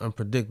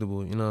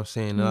unpredictable. You know what I'm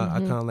saying? I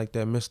kind of like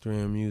that mystery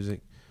in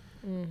music.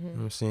 You know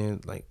what I'm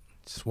saying? Like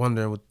just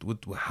wondering what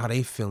how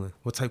they feeling,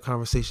 what type of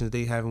conversations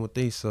they having with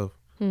themselves.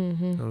 You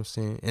know what I'm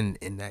saying?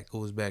 And that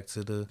goes back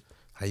to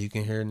how you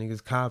can hear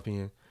niggas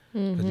copying.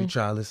 Because you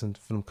try to listen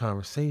to them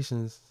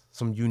conversations,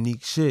 some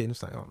unique shit, and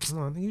it's like, oh, come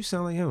on, nigga, you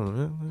sound like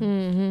him,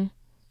 man.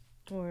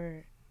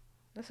 Word.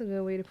 That's a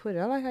good way to put it.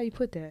 I like how you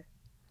put that.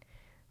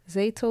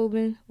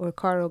 Zaytoven or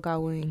Cardo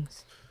Got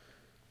Wings?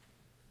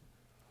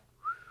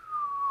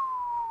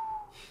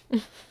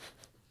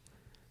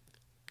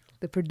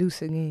 The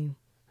producer game.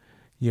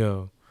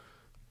 Yo,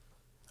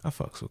 I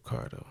fucks with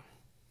Cardo.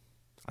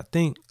 I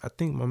think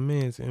my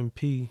man's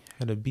MP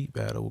had a beat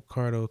battle with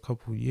Cardo a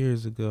couple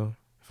years ago,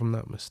 if I'm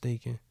not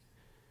mistaken.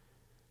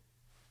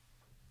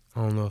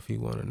 I don't know if he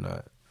won or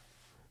not,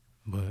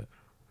 but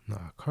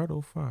nah,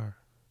 Cardo fire.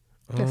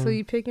 That's who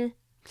you picking?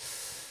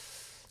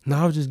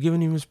 Nah, I was just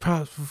giving him his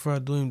props before I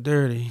do him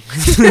dirty.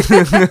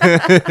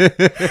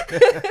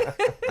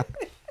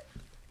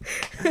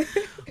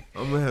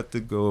 I'm gonna have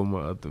to go with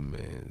my other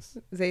mans.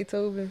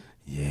 Zaytoven?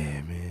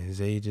 Yeah, man.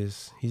 Zay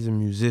he's a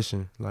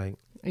musician. Like,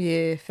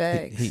 yeah,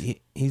 facts.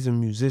 He's a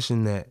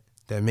musician that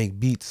make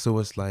beats, so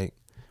it's like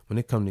when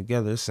they come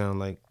together, it sound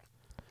like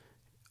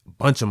a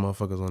bunch of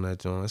motherfuckers on that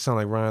joint. It sound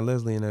like Ryan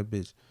Leslie in that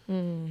bitch.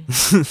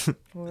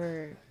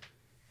 Word.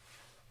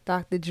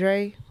 Dr.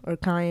 Dre or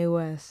Kanye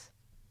West?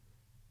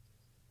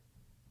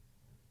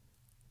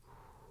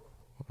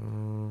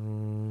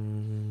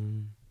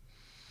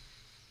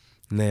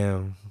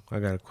 Now, I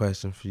got a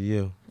question for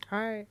you. All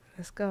right,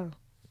 let's go.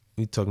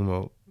 We talking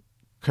about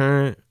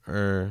current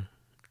or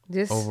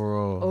just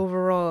overall?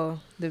 Overall,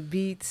 the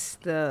beats,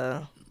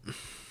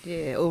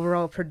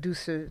 overall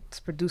producer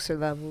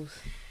levels.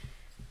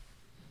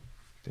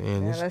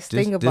 Damn, Yeah, this let's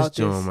think about this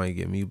joint this. might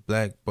get me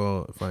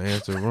blackballed if I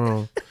answer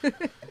wrong.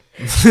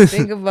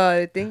 Think about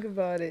it. Think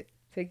about it.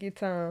 Take your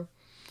time.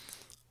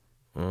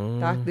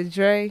 Dr.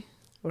 Dre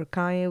or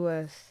Kanye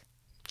West?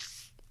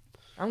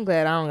 I'm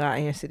glad I don't got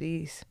to answer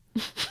these.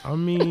 I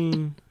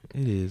mean,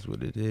 it is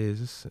what it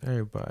is.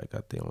 Everybody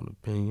got their own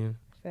opinion.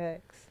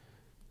 Facts.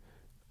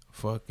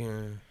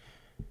 Fucking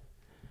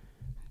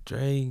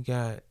Dre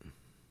got.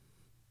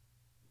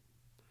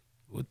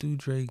 What do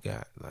Dre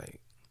got? Like,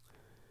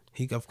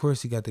 of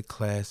course he got the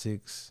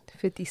classics.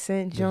 50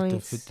 Cent The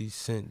joints. 50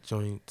 Cent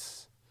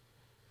joints.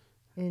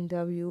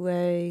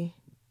 NWA.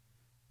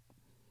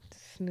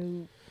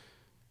 Snoop.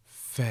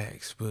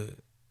 Facts, but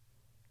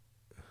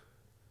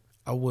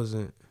I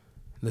wasn't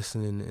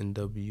listening to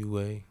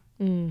NWA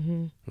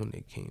when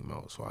they came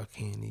out, so I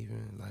can't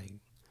even, like,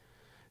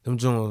 them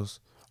joints.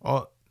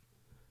 All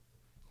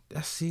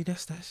that's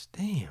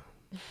damn.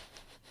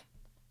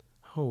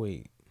 Oh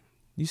wait,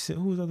 you said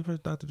who was the other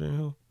person? Dr. Dre and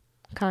who?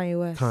 Kanye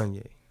West.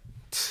 Kanye.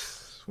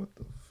 What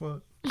the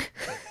fuck?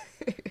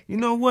 You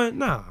know what?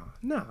 Nah,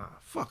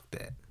 fuck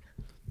that.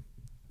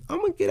 I'm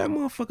gonna get that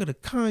motherfucker to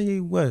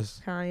Kanye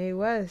West. Kanye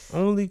West.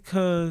 Only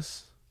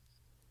cause,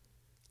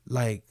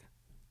 like,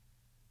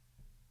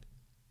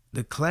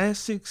 the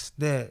classics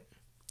that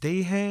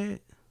they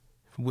had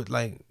with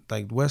like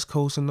West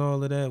Coast and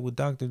all of that with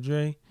Dr.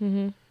 Dre,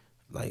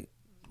 like,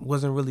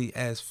 wasn't really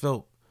as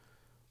felt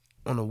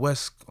on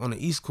the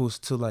East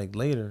Coast till like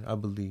later, I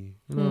believe.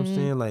 You know what I'm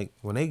saying? Like,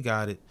 when they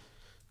got it,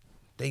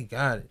 they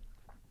got it.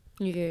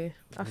 Yeah,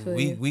 I feel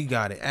you. We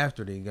got it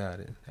after they got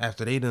it.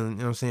 After they done, you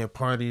know what I'm saying,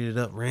 partied it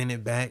up, ran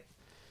it back.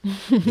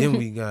 Then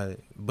we got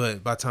it.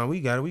 But by the time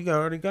we got it,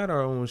 already got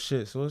our own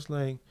shit. So it's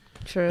like,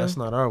 True. that's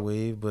not our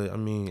wave. But I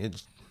mean,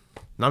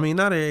 not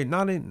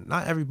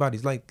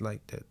everybody's like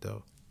that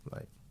though.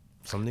 Like,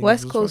 some niggas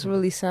West was Coast fucking-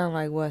 really sound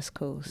like West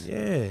Coast.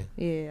 Yeah.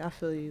 Yeah, I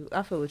feel you.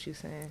 I feel what you're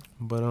saying.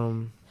 But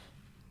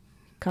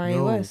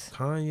Kanye West.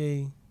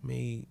 Kanye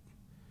made,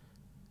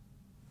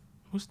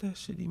 what's that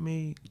shit he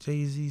made?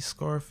 Jay-Z,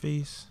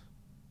 Scarface.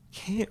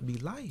 Can't Be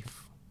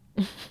Life.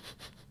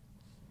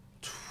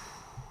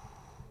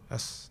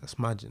 That's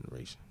my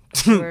generation.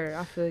 Word,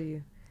 I feel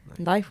you.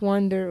 Life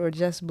Wonder or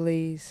Just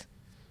Blaze?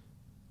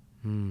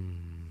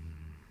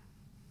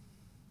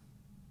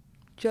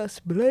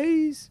 Just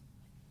Blaze.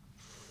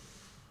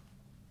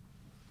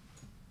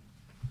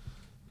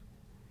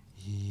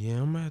 Yeah,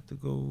 I'm gonna have to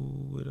go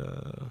with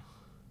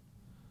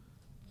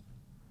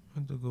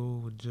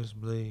Just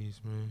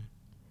Blaze, man.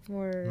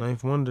 Word.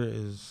 Ninth Wonder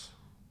is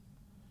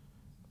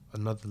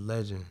another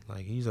legend.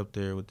 Like, he's up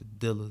there with the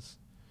Dillas.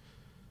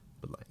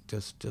 But like,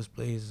 Just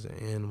Blaze is an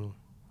animal.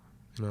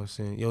 You know what I'm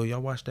saying? Yo,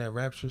 y'all watch that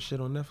Rapture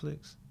shit on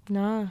Netflix?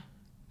 Nah.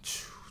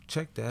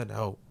 Check that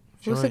out.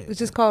 What's it? It's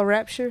just called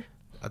Rapture?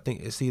 I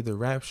think it's either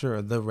Rapture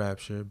or The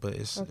Rapture, but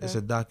it's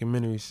a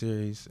documentary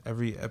series.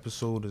 Every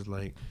episode is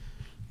like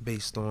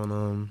based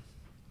on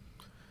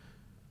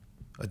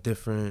a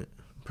different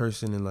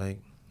person and like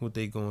what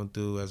they going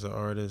through as an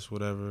artist,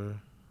 whatever.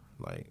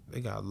 Like, they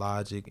got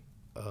Logic,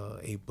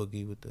 A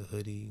Boogie with the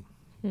hoodie,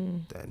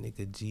 that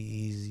nigga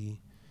G-Eazy,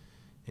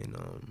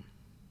 and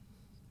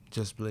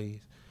Just Blaze.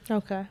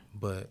 Okay.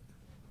 But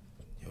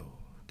yo,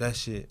 that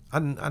shit,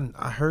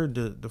 I heard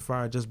the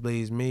fire Just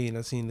Blaze made, and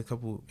I seen a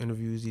couple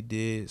interviews he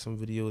did, some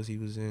videos he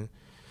was in.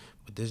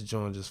 But this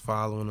joint, just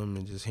following him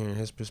and just hearing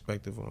his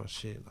perspective on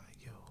shit, like,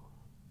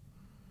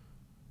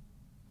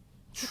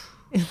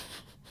 yo.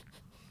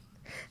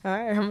 All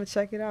right, I'm going to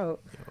check it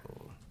out.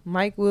 Yo,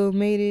 Mike Will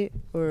Made It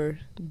or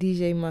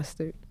DJ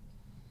Mustard?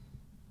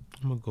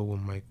 I'm gonna go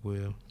with Mike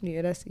Will.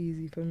 Yeah, that's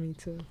easy for me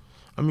too.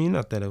 I mean,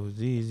 not that it was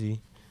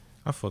easy.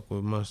 I fuck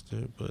with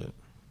Mustard, but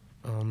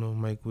I don't know.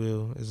 Mike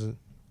Will is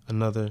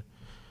another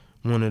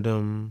one of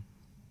them,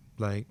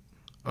 like,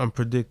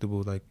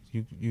 unpredictable. Like,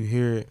 you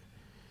hear it.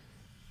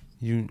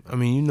 I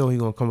mean, you know he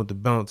gonna come with the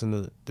bounce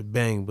and the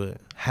bang,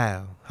 but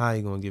how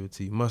he gonna give it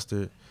to you?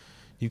 Mustard,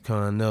 you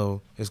kind of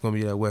know it's gonna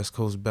be that West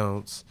Coast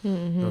bounce. You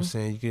know what I'm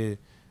saying? You could,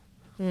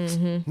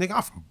 nigga,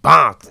 I'm from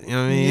Bounce. You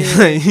know what I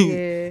mean?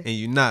 Yeah. And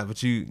you not,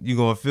 but you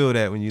gonna feel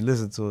that when you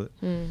listen to it.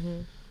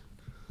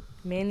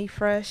 Manny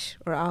Fresh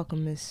or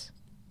Alchemist?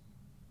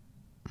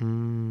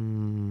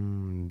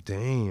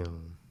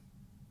 Damn.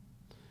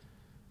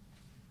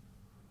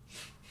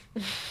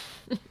 I'm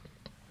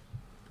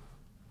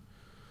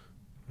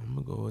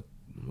gonna go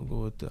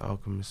with the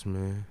Alchemist,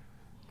 man.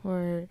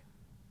 Word.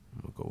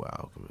 I'm gonna go with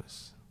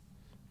Alchemist.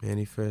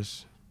 Manny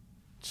Fresh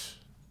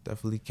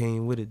definitely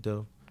came with it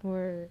though.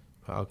 Word.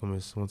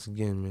 Alchemist, once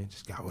again, man,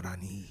 just got what I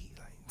need.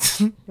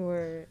 Like,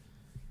 Word.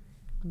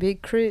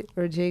 Big Crit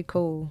or J.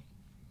 Cole?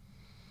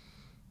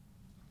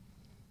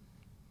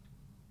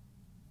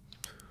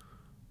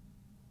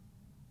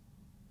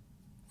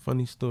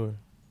 funny story.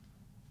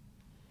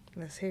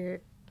 Let's hear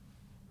it.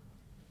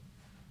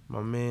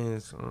 My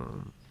man's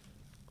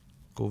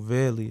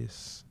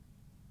Govelius,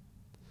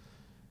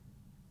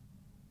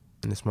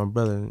 and it's my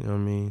brother. You know what I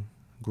mean?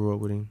 Grew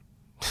up with him.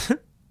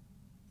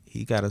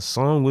 He got a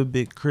song with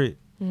Big Crit.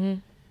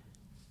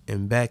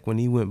 And back when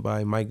he went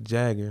by Mike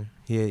Jagger,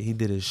 he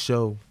did a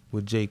show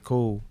with J.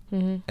 Cole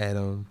at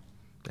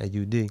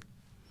UD.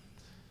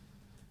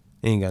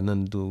 Ain't got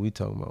nothing to do with what we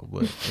talking about,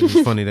 but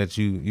it's funny that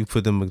you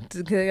put them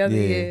together.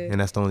 Yeah, and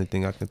that's the only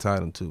thing I can tie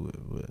them to.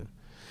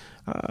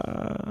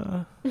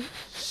 But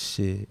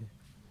shit,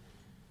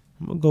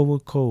 I'm gonna go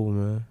with Cole,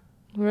 man.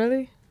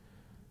 Really?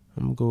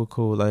 I'm gonna go with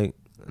Cole. Like,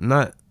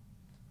 not.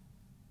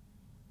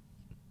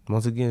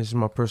 Once again, it's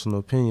my personal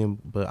opinion,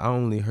 but I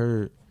only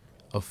heard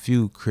a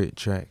few Crit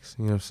tracks.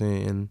 You know what I'm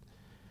saying? And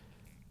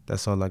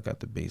that's all I got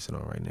to base it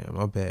on right now.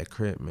 My bad,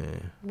 Crit,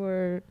 man.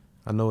 Word.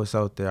 I know it's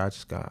out there.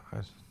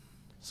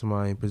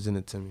 Somebody ain't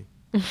presented to me.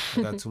 I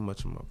got too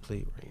much on my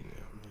plate right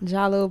now,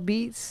 man. Jalo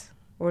Beats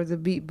or the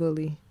Beat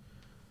Bully?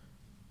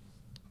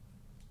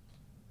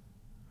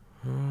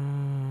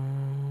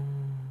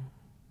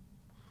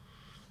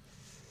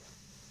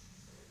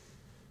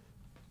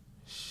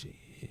 Shit,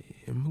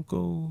 I'm gonna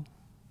go.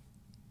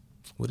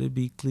 Would it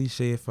be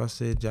cliche if I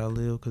said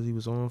Jalil because he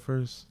was on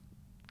first?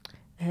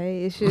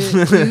 Hey, it should.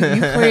 You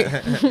play,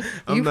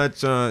 I'm not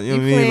trying. You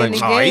know what I mean?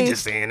 Like, oh, he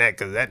just saying that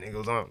because that nigga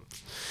was on.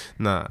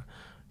 Nah.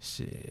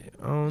 Shit,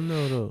 I don't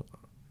know though.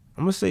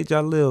 I'm gonna say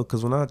Jalil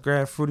because when I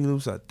grabbed Fruity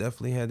Loops, I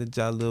definitely had the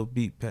Jalil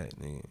beat pack,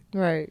 nigga.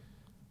 Right.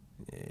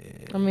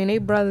 Yeah. I mean, they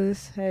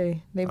brothers.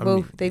 Hey, they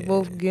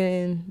both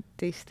getting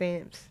they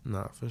stamps.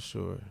 Nah, for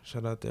sure.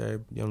 Shout out to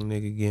every young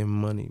nigga getting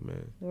money,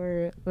 man.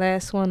 Word.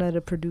 Last one of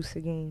the producer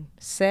game: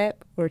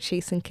 Sap or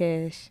Chasing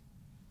Cash?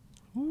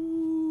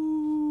 Ooh.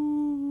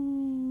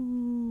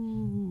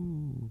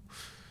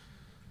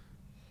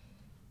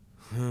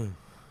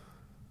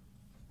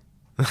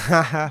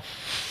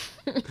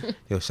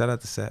 Yo, shout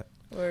out to Sap.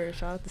 Word,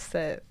 shout out to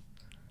Sap.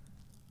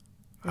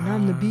 And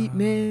I'm the beat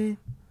man.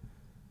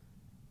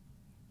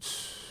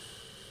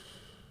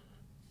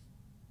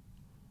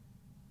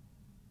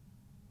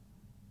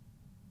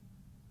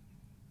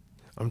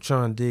 I'm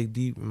trying to dig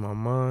deep in my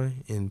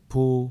mind and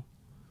pull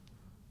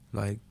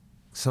like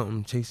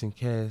something Chasing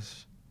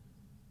Cash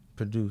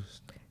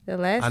produced. The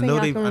last I thing know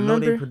I they can I know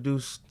remember. they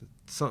produced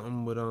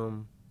something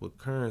with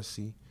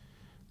Currency,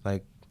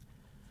 like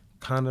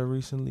kinda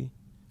recently,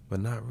 but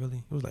not really.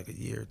 It was like a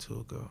year or two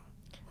ago.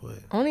 But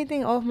Only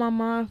thing off my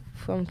mind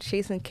from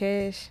Chasing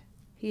Cash,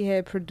 he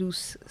had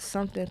produced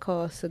something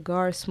called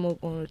Cigar Smoke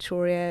on the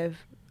Troy Ave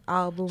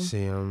album.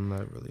 see, I'm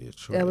not really a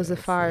Troy That was a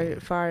fan.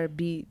 fire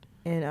beat.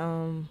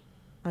 And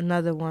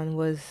another one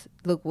was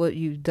Look What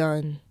You've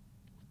Done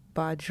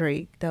by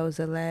Drake. That was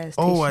the last.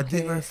 Oh, Chasing I did.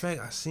 Cash. Matter of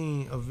fact, I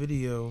seen a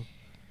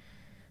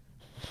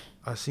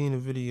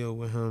video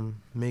with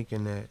him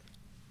making that.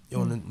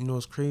 Yo, and you know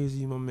what's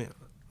crazy? My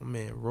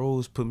man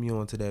Rose put me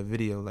onto that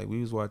video. Like, we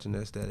was watching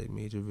that Static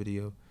Major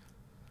video.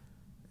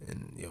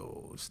 And,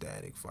 yo,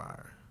 Static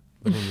fire.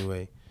 But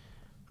anyway,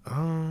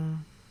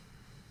 damn,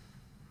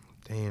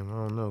 I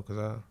don't know, because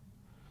I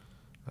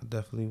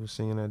definitely was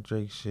singing that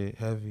Drake shit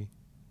heavy.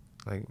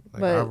 Like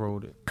But I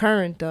wrote it.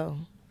 Current, though.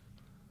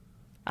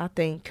 I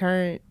think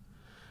current.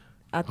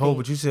 Oh,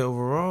 but you said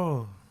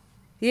overall.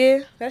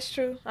 Yeah, that's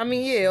true. I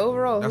mean, yeah,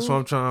 overall. That's what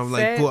I'm trying to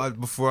like pull out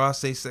before I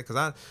say set,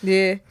 because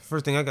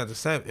first thing I got the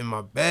Sap in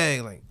my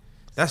bag, like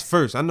that's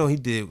first. I know he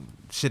did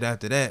shit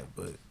after that,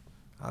 but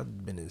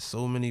I've been in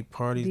so many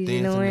parties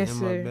DJ No dancing in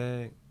Answer my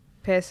bag.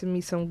 Passing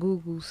me some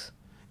Googles.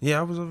 Yeah,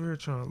 I was over here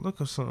trying to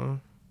look up something.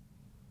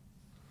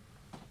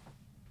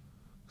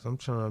 Cause I'm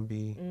trying to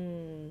be.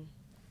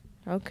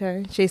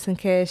 Okay, Chasing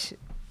Cash.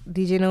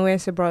 DJ No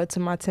Answer brought it to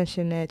my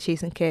attention that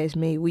Chasing Cash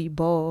made We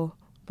Ball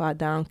by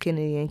Don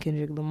Kennedy and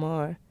Kendrick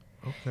Lamar.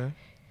 Okay.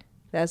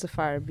 That's a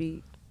fire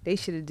beat. They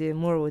should have did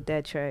more with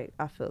that track.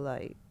 I feel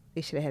like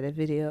they should have had a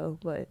video,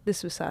 but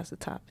this besides the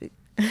topic.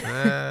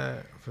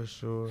 For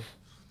sure.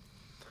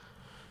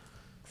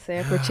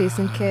 Sap for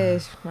Chasing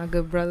Cash, my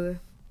good brother.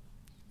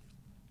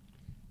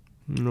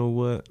 You know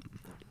what?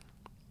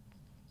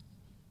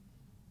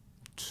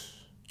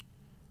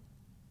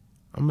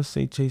 I'm gonna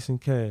say Chasing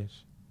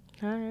Cash.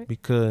 All right.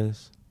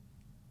 Because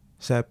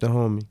Sap the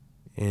homie,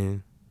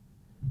 and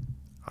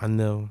I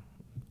know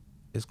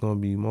it's gonna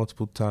be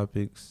multiple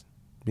topics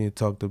being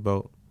talked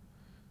about,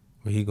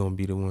 but he gonna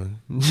be the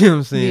one. You know what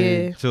I'm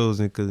saying? Yeah.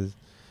 Chosen, cause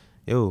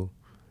yo,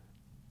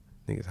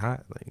 nigga's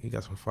hot. Like, he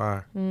got some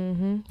fire.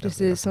 Just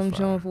did some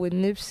jump with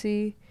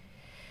Nipsey.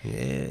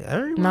 Yeah,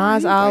 everybody.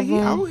 Nas album. He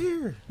out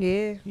here.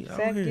 Yeah. He out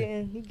Sap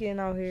here. he getting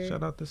out here.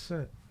 Shout out to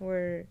Sap.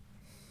 Word.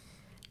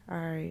 All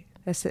right.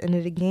 That's the end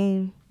of the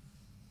game.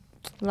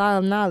 A lot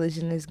of knowledge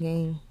in this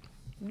game.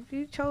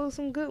 You chose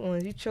some good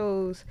ones. You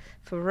chose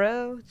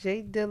Pharrell,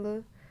 Jay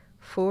Dilla,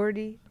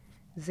 40,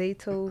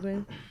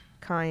 Zaytoven,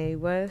 Kanye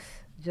West,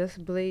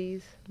 Just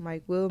Blaze,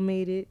 Mike Will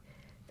Made It,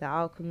 The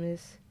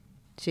Alchemist,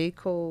 J.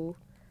 Cole,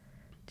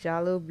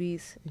 Jalo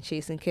Beats, and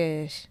Chasing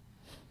Cash.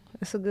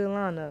 That's a good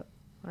lineup.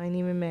 I ain't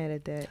even mad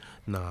at that.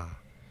 Nah,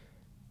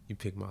 you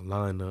picked my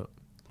lineup.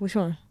 Which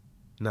one?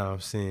 Nah, I'm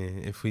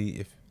saying if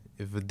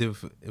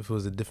it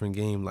was a different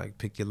game, like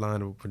pick your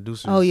lineup of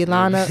producers. Oh, your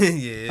lineup?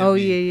 Yeah.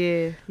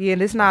 Yeah. Yeah,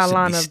 this not a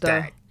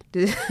lineup,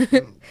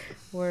 though.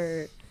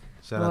 Word.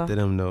 Shout out to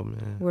them, though,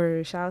 man.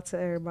 Word. Shout out to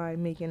everybody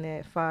making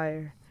that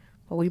fire.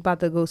 But we about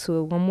to go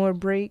to one more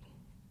break,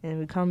 and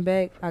we come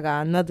back. I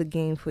got another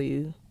game for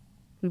you.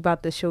 We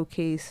about to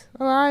showcase.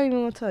 Oh, I ain't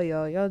even gonna tell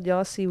y'all.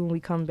 Y'all see when we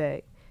come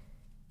back.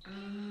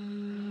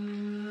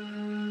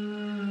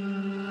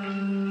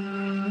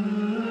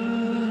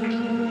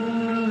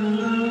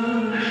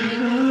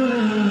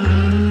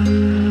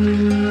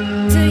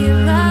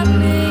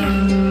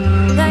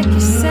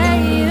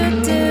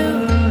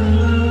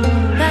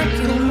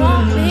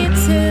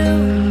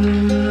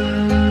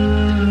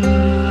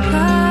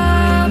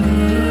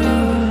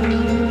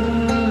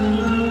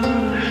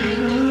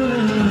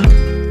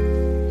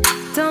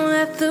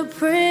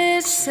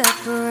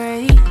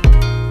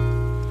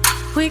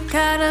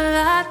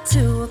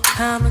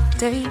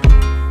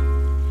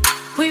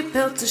 We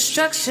built a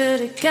structure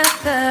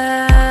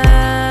together,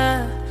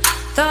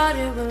 thought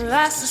it would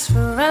last us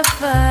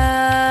forever.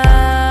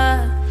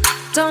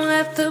 Don't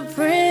let the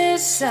bridge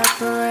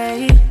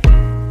separate.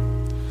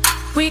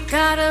 We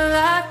got a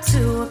lot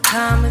to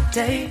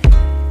accommodate.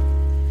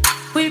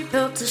 We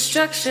built a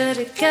structure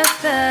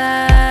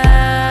together,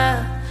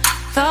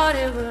 thought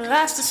it would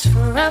last us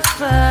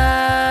forever.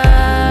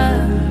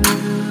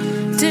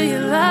 Do you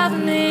love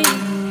me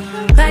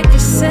like you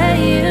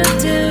say you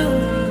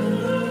do?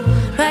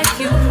 Like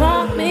you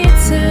want me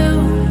to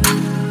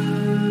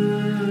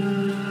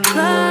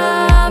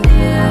love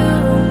you.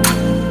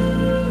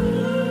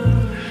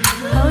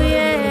 Oh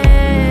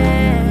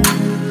yeah.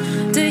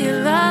 Do you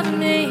love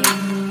me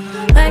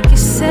like you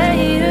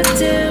say you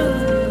do?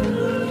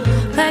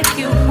 Like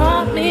you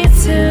want me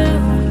to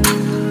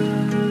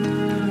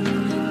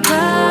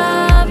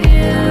love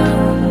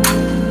you.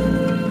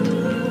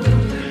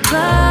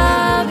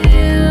 Love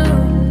you.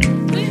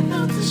 We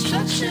built the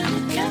structure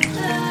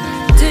together.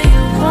 Do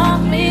you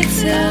want me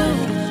to?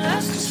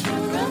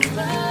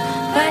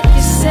 Like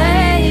you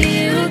say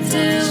you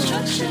do.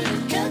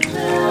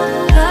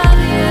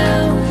 Love you.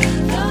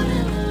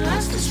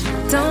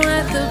 Don't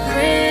let the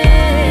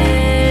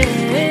bridge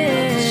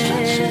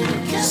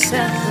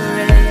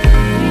separate.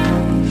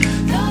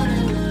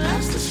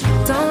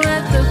 Don't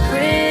let the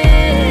bridge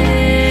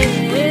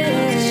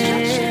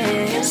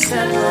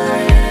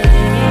separate.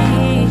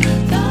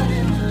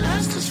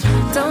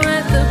 Don't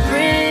let the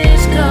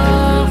bridge go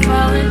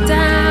falling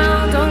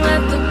down. Don't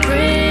let the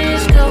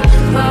bridge go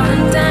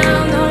falling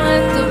down. Don't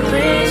let the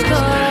bridge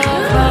go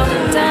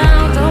falling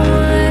down.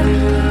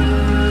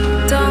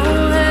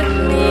 Don't let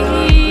me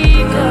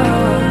go.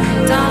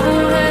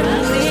 Don't let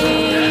me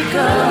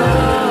go.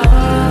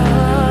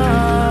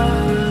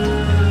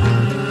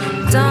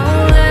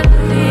 Don't let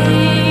me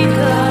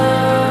go.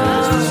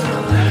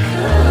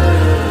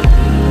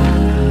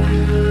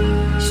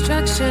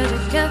 Structure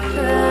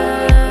together.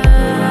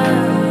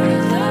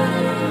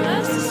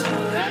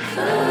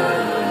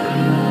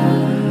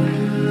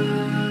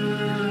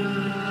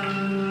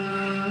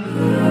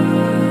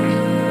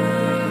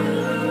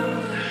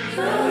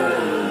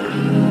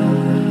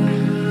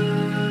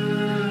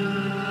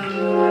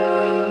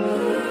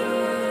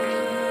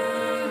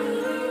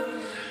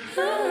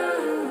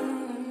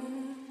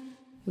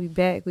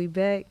 We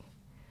back.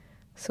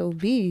 So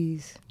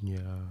bees. Yeah.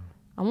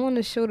 I want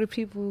to show the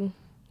people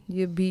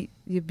your beat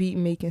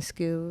making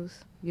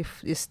skills, your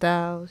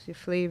styles, your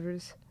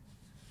flavors.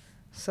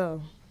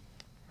 So,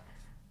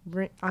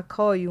 I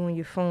call you on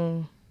your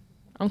phone.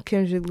 I'm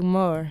Kendrick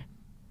Lamar.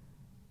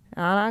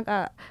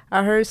 I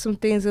heard some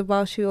things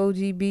about you,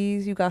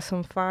 OGBs. You got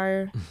some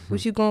fire.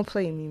 What you gonna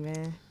play me,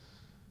 man?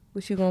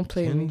 What you gonna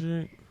play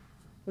Kendrick? me?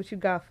 What you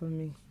got for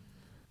me?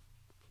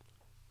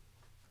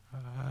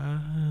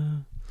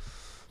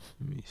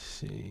 Let me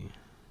see.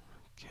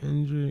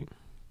 Kendrick.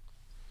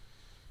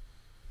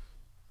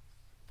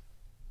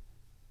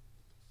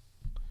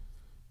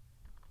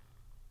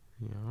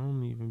 Yeah, I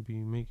don't even be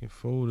making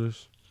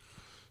folders,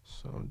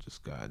 so I'm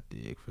just gotta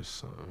dig for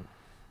something.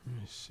 Let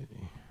me see.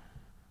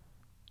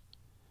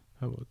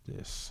 How about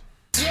this?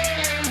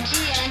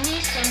 JMG, I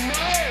need some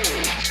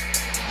more.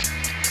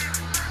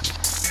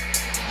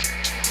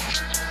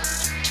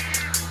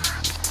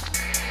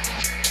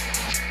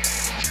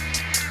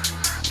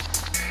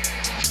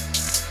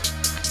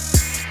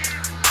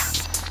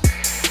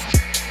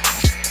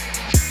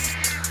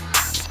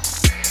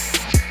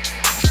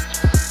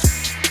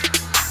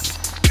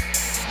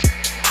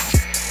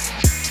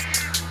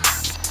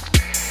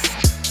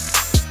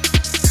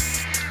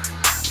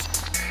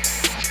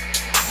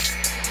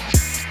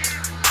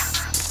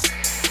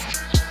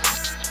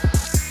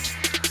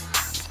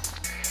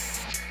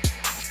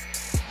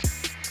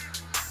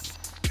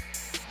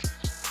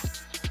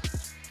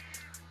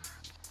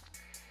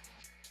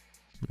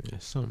 Yeah,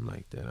 something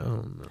like that. I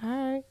don't know. All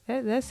right,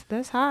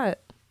 that's hot.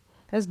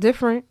 That's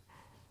different.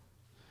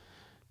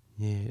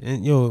 Yeah,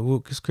 and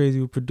what's crazy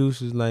with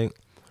producers, like,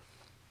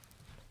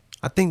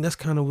 I think that's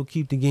kind of what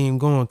keep the game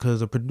going,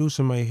 because a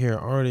producer might hear an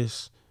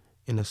artist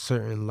in a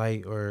certain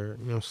light, or,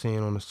 you know what I'm saying,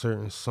 on a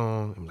certain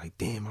song, and like,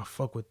 damn, I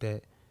fuck with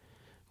that.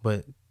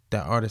 But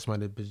that artist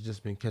might have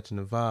just been catching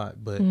the vibe,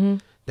 but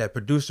that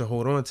producer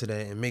hold on to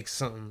that and make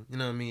something, you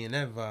know what I mean, in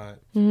that vibe.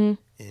 And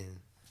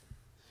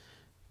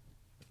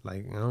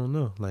like, I don't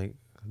know, like,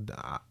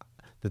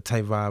 the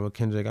type vibe of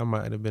Kendrick. I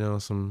might have been on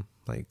some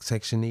like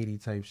Section 80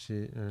 type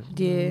shit. Or,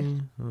 Yeah.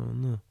 I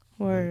don't know.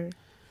 Word.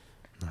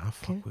 Nah, I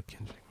fuck with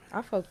Kendrick, man.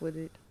 I fuck with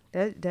it.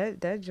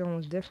 That joint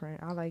was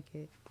different. I like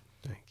it.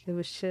 Thank you. It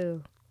was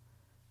chill.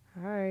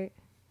 All right.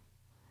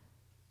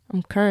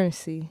 I'm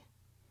Currency.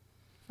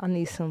 I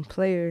need some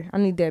player. I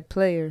need that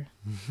player.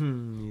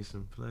 Need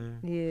some player.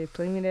 Yeah,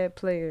 play me that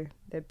player.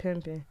 That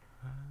pimping.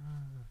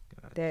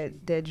 Got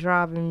That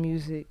driving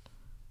music.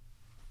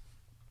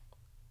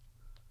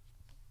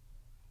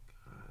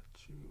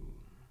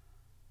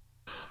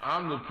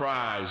 I'm the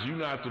prize. You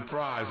not the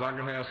prize. I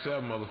can have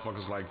 7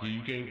 motherfuckers like you.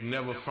 You can't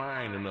never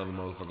find another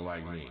motherfucker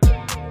like me.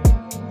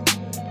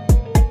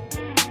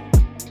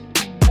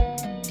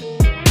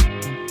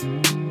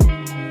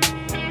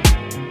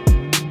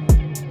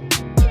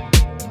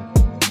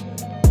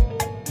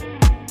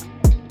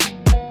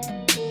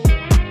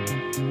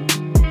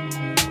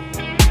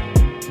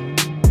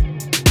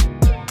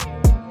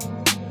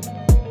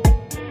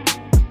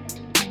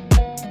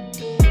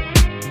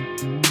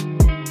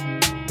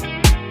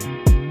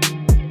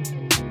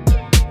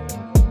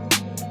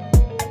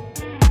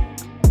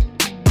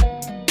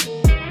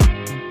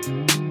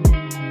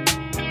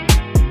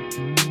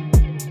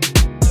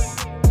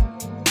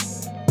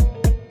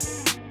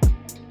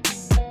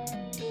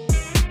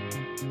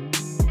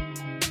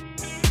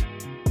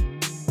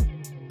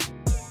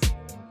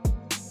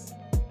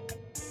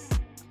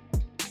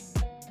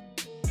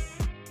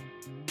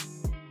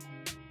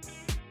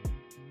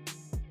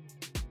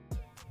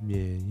 Yeah,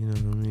 you know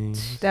what I mean?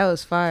 That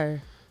was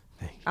fire.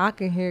 Thank you. I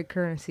can hear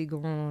Currency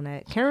going on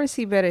that.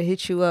 Currency better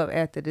hit you up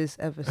after this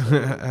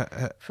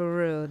episode. For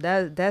real.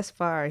 That's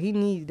fire. He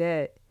needs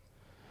that.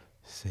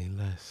 Say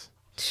less.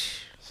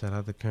 Shout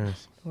out to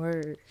Currency.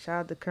 Word.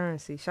 Shout out to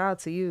Currency. Shout out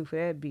to you for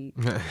that beat.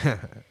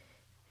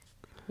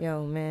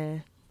 Yo,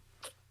 man.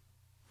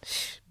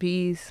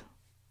 Bees,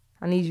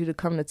 I need you to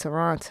come to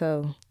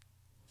Toronto.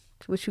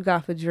 What you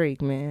got for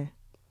Drake, man?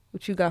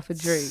 What you got for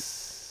Drake?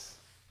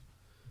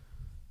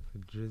 For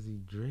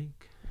Drizzy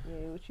Drake?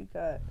 Yeah, what you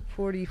got?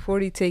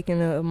 40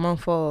 taking a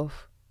month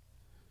off.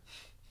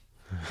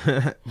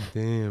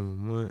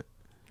 Damn, what?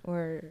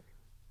 Word.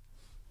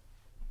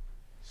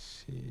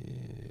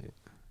 Shit.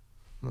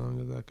 As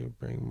long as I can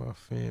bring my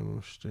fam,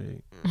 I'm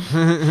straight.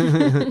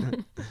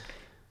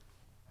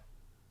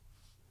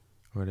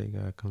 Or they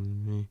gotta come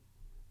to me.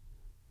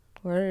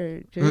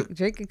 Word.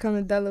 Drake could come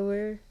to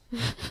Delaware.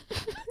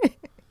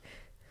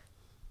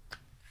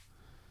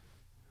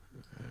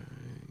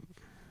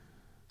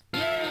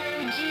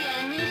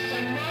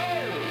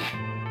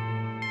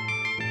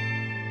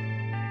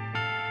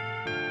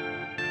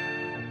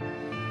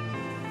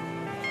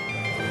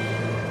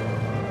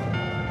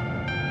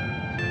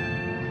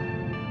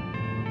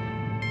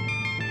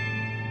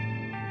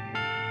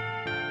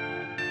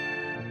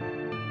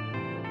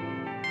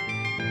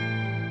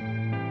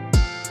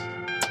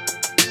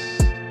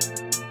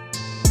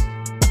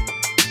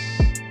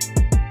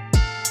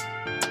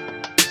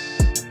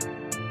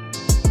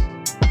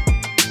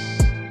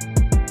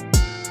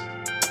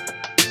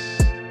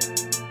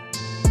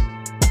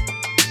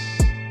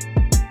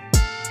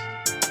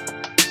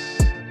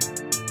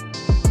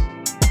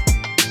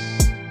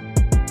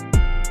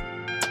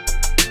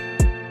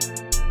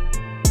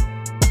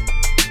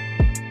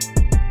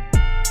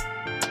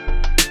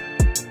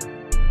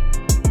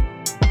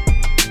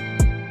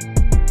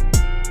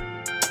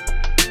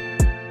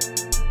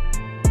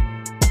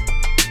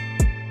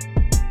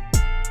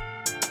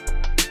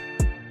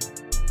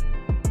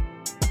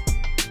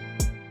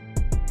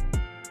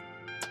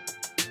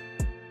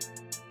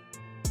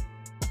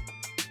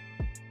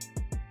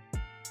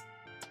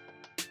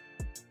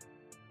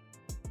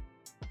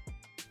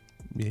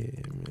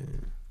 Yeah,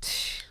 man.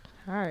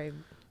 All right.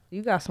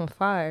 You got some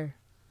fire.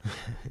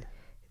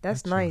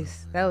 That's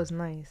nice. That was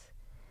nice.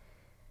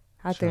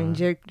 I think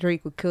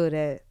Drake would kill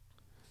that.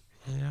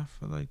 Yeah, I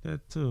feel like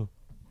that too.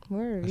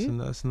 Word.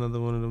 That's another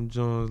one of them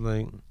joints.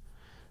 Like,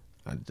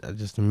 I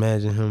just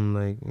imagine him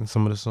like in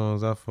some of the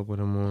songs I fuck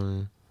with him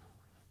on.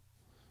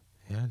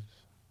 Yeah,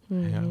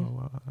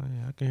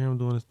 I can hear him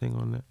doing his thing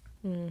on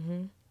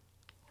that.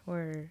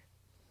 Word.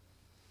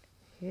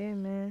 Yeah,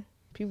 man.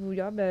 People,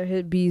 y'all better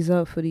hit bees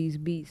up for these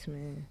beats,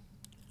 man.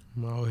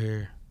 I'm out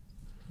here.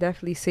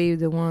 Definitely save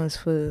the ones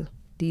for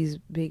these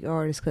big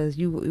artists, because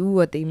you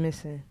what they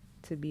missing,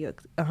 to be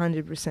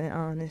 100%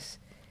 honest.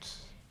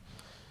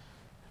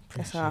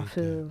 That's how I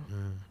feel.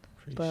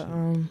 But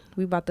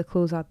we about to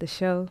close out the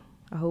show.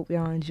 I hope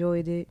y'all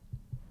enjoyed it.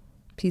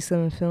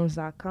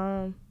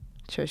 Peace7films.com,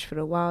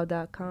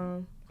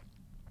 churchforthewild.com.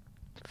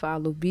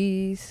 Follow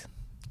Bees.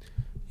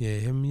 Yeah,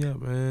 hit me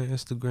up, man.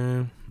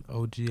 Instagram,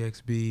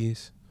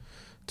 OGXBees.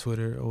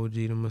 Twitter, OG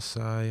the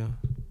Messiah.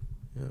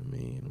 You know what I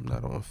mean? I'm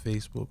not on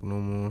Facebook no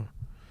more.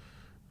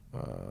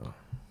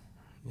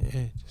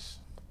 Yeah, just...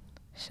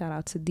 Shout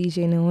out to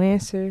DJ No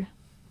Answer,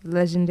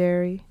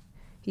 legendary.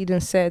 He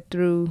done sat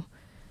through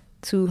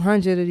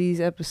 200 of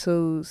these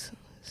episodes,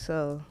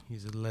 so...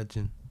 He's a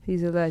legend.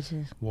 He's a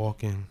legend.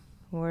 Walking.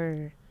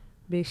 Word.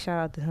 Big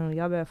shout out to him.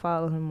 Y'all better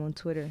follow him on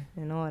Twitter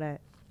and all that.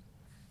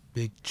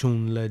 Big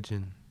tune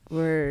legend.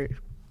 Word.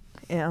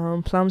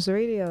 And Plums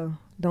Radio.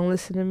 Don't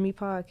Listen to Me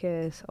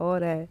podcast. All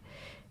that.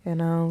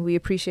 And we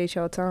appreciate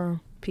y'all time.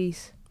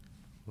 Peace.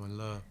 One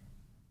love.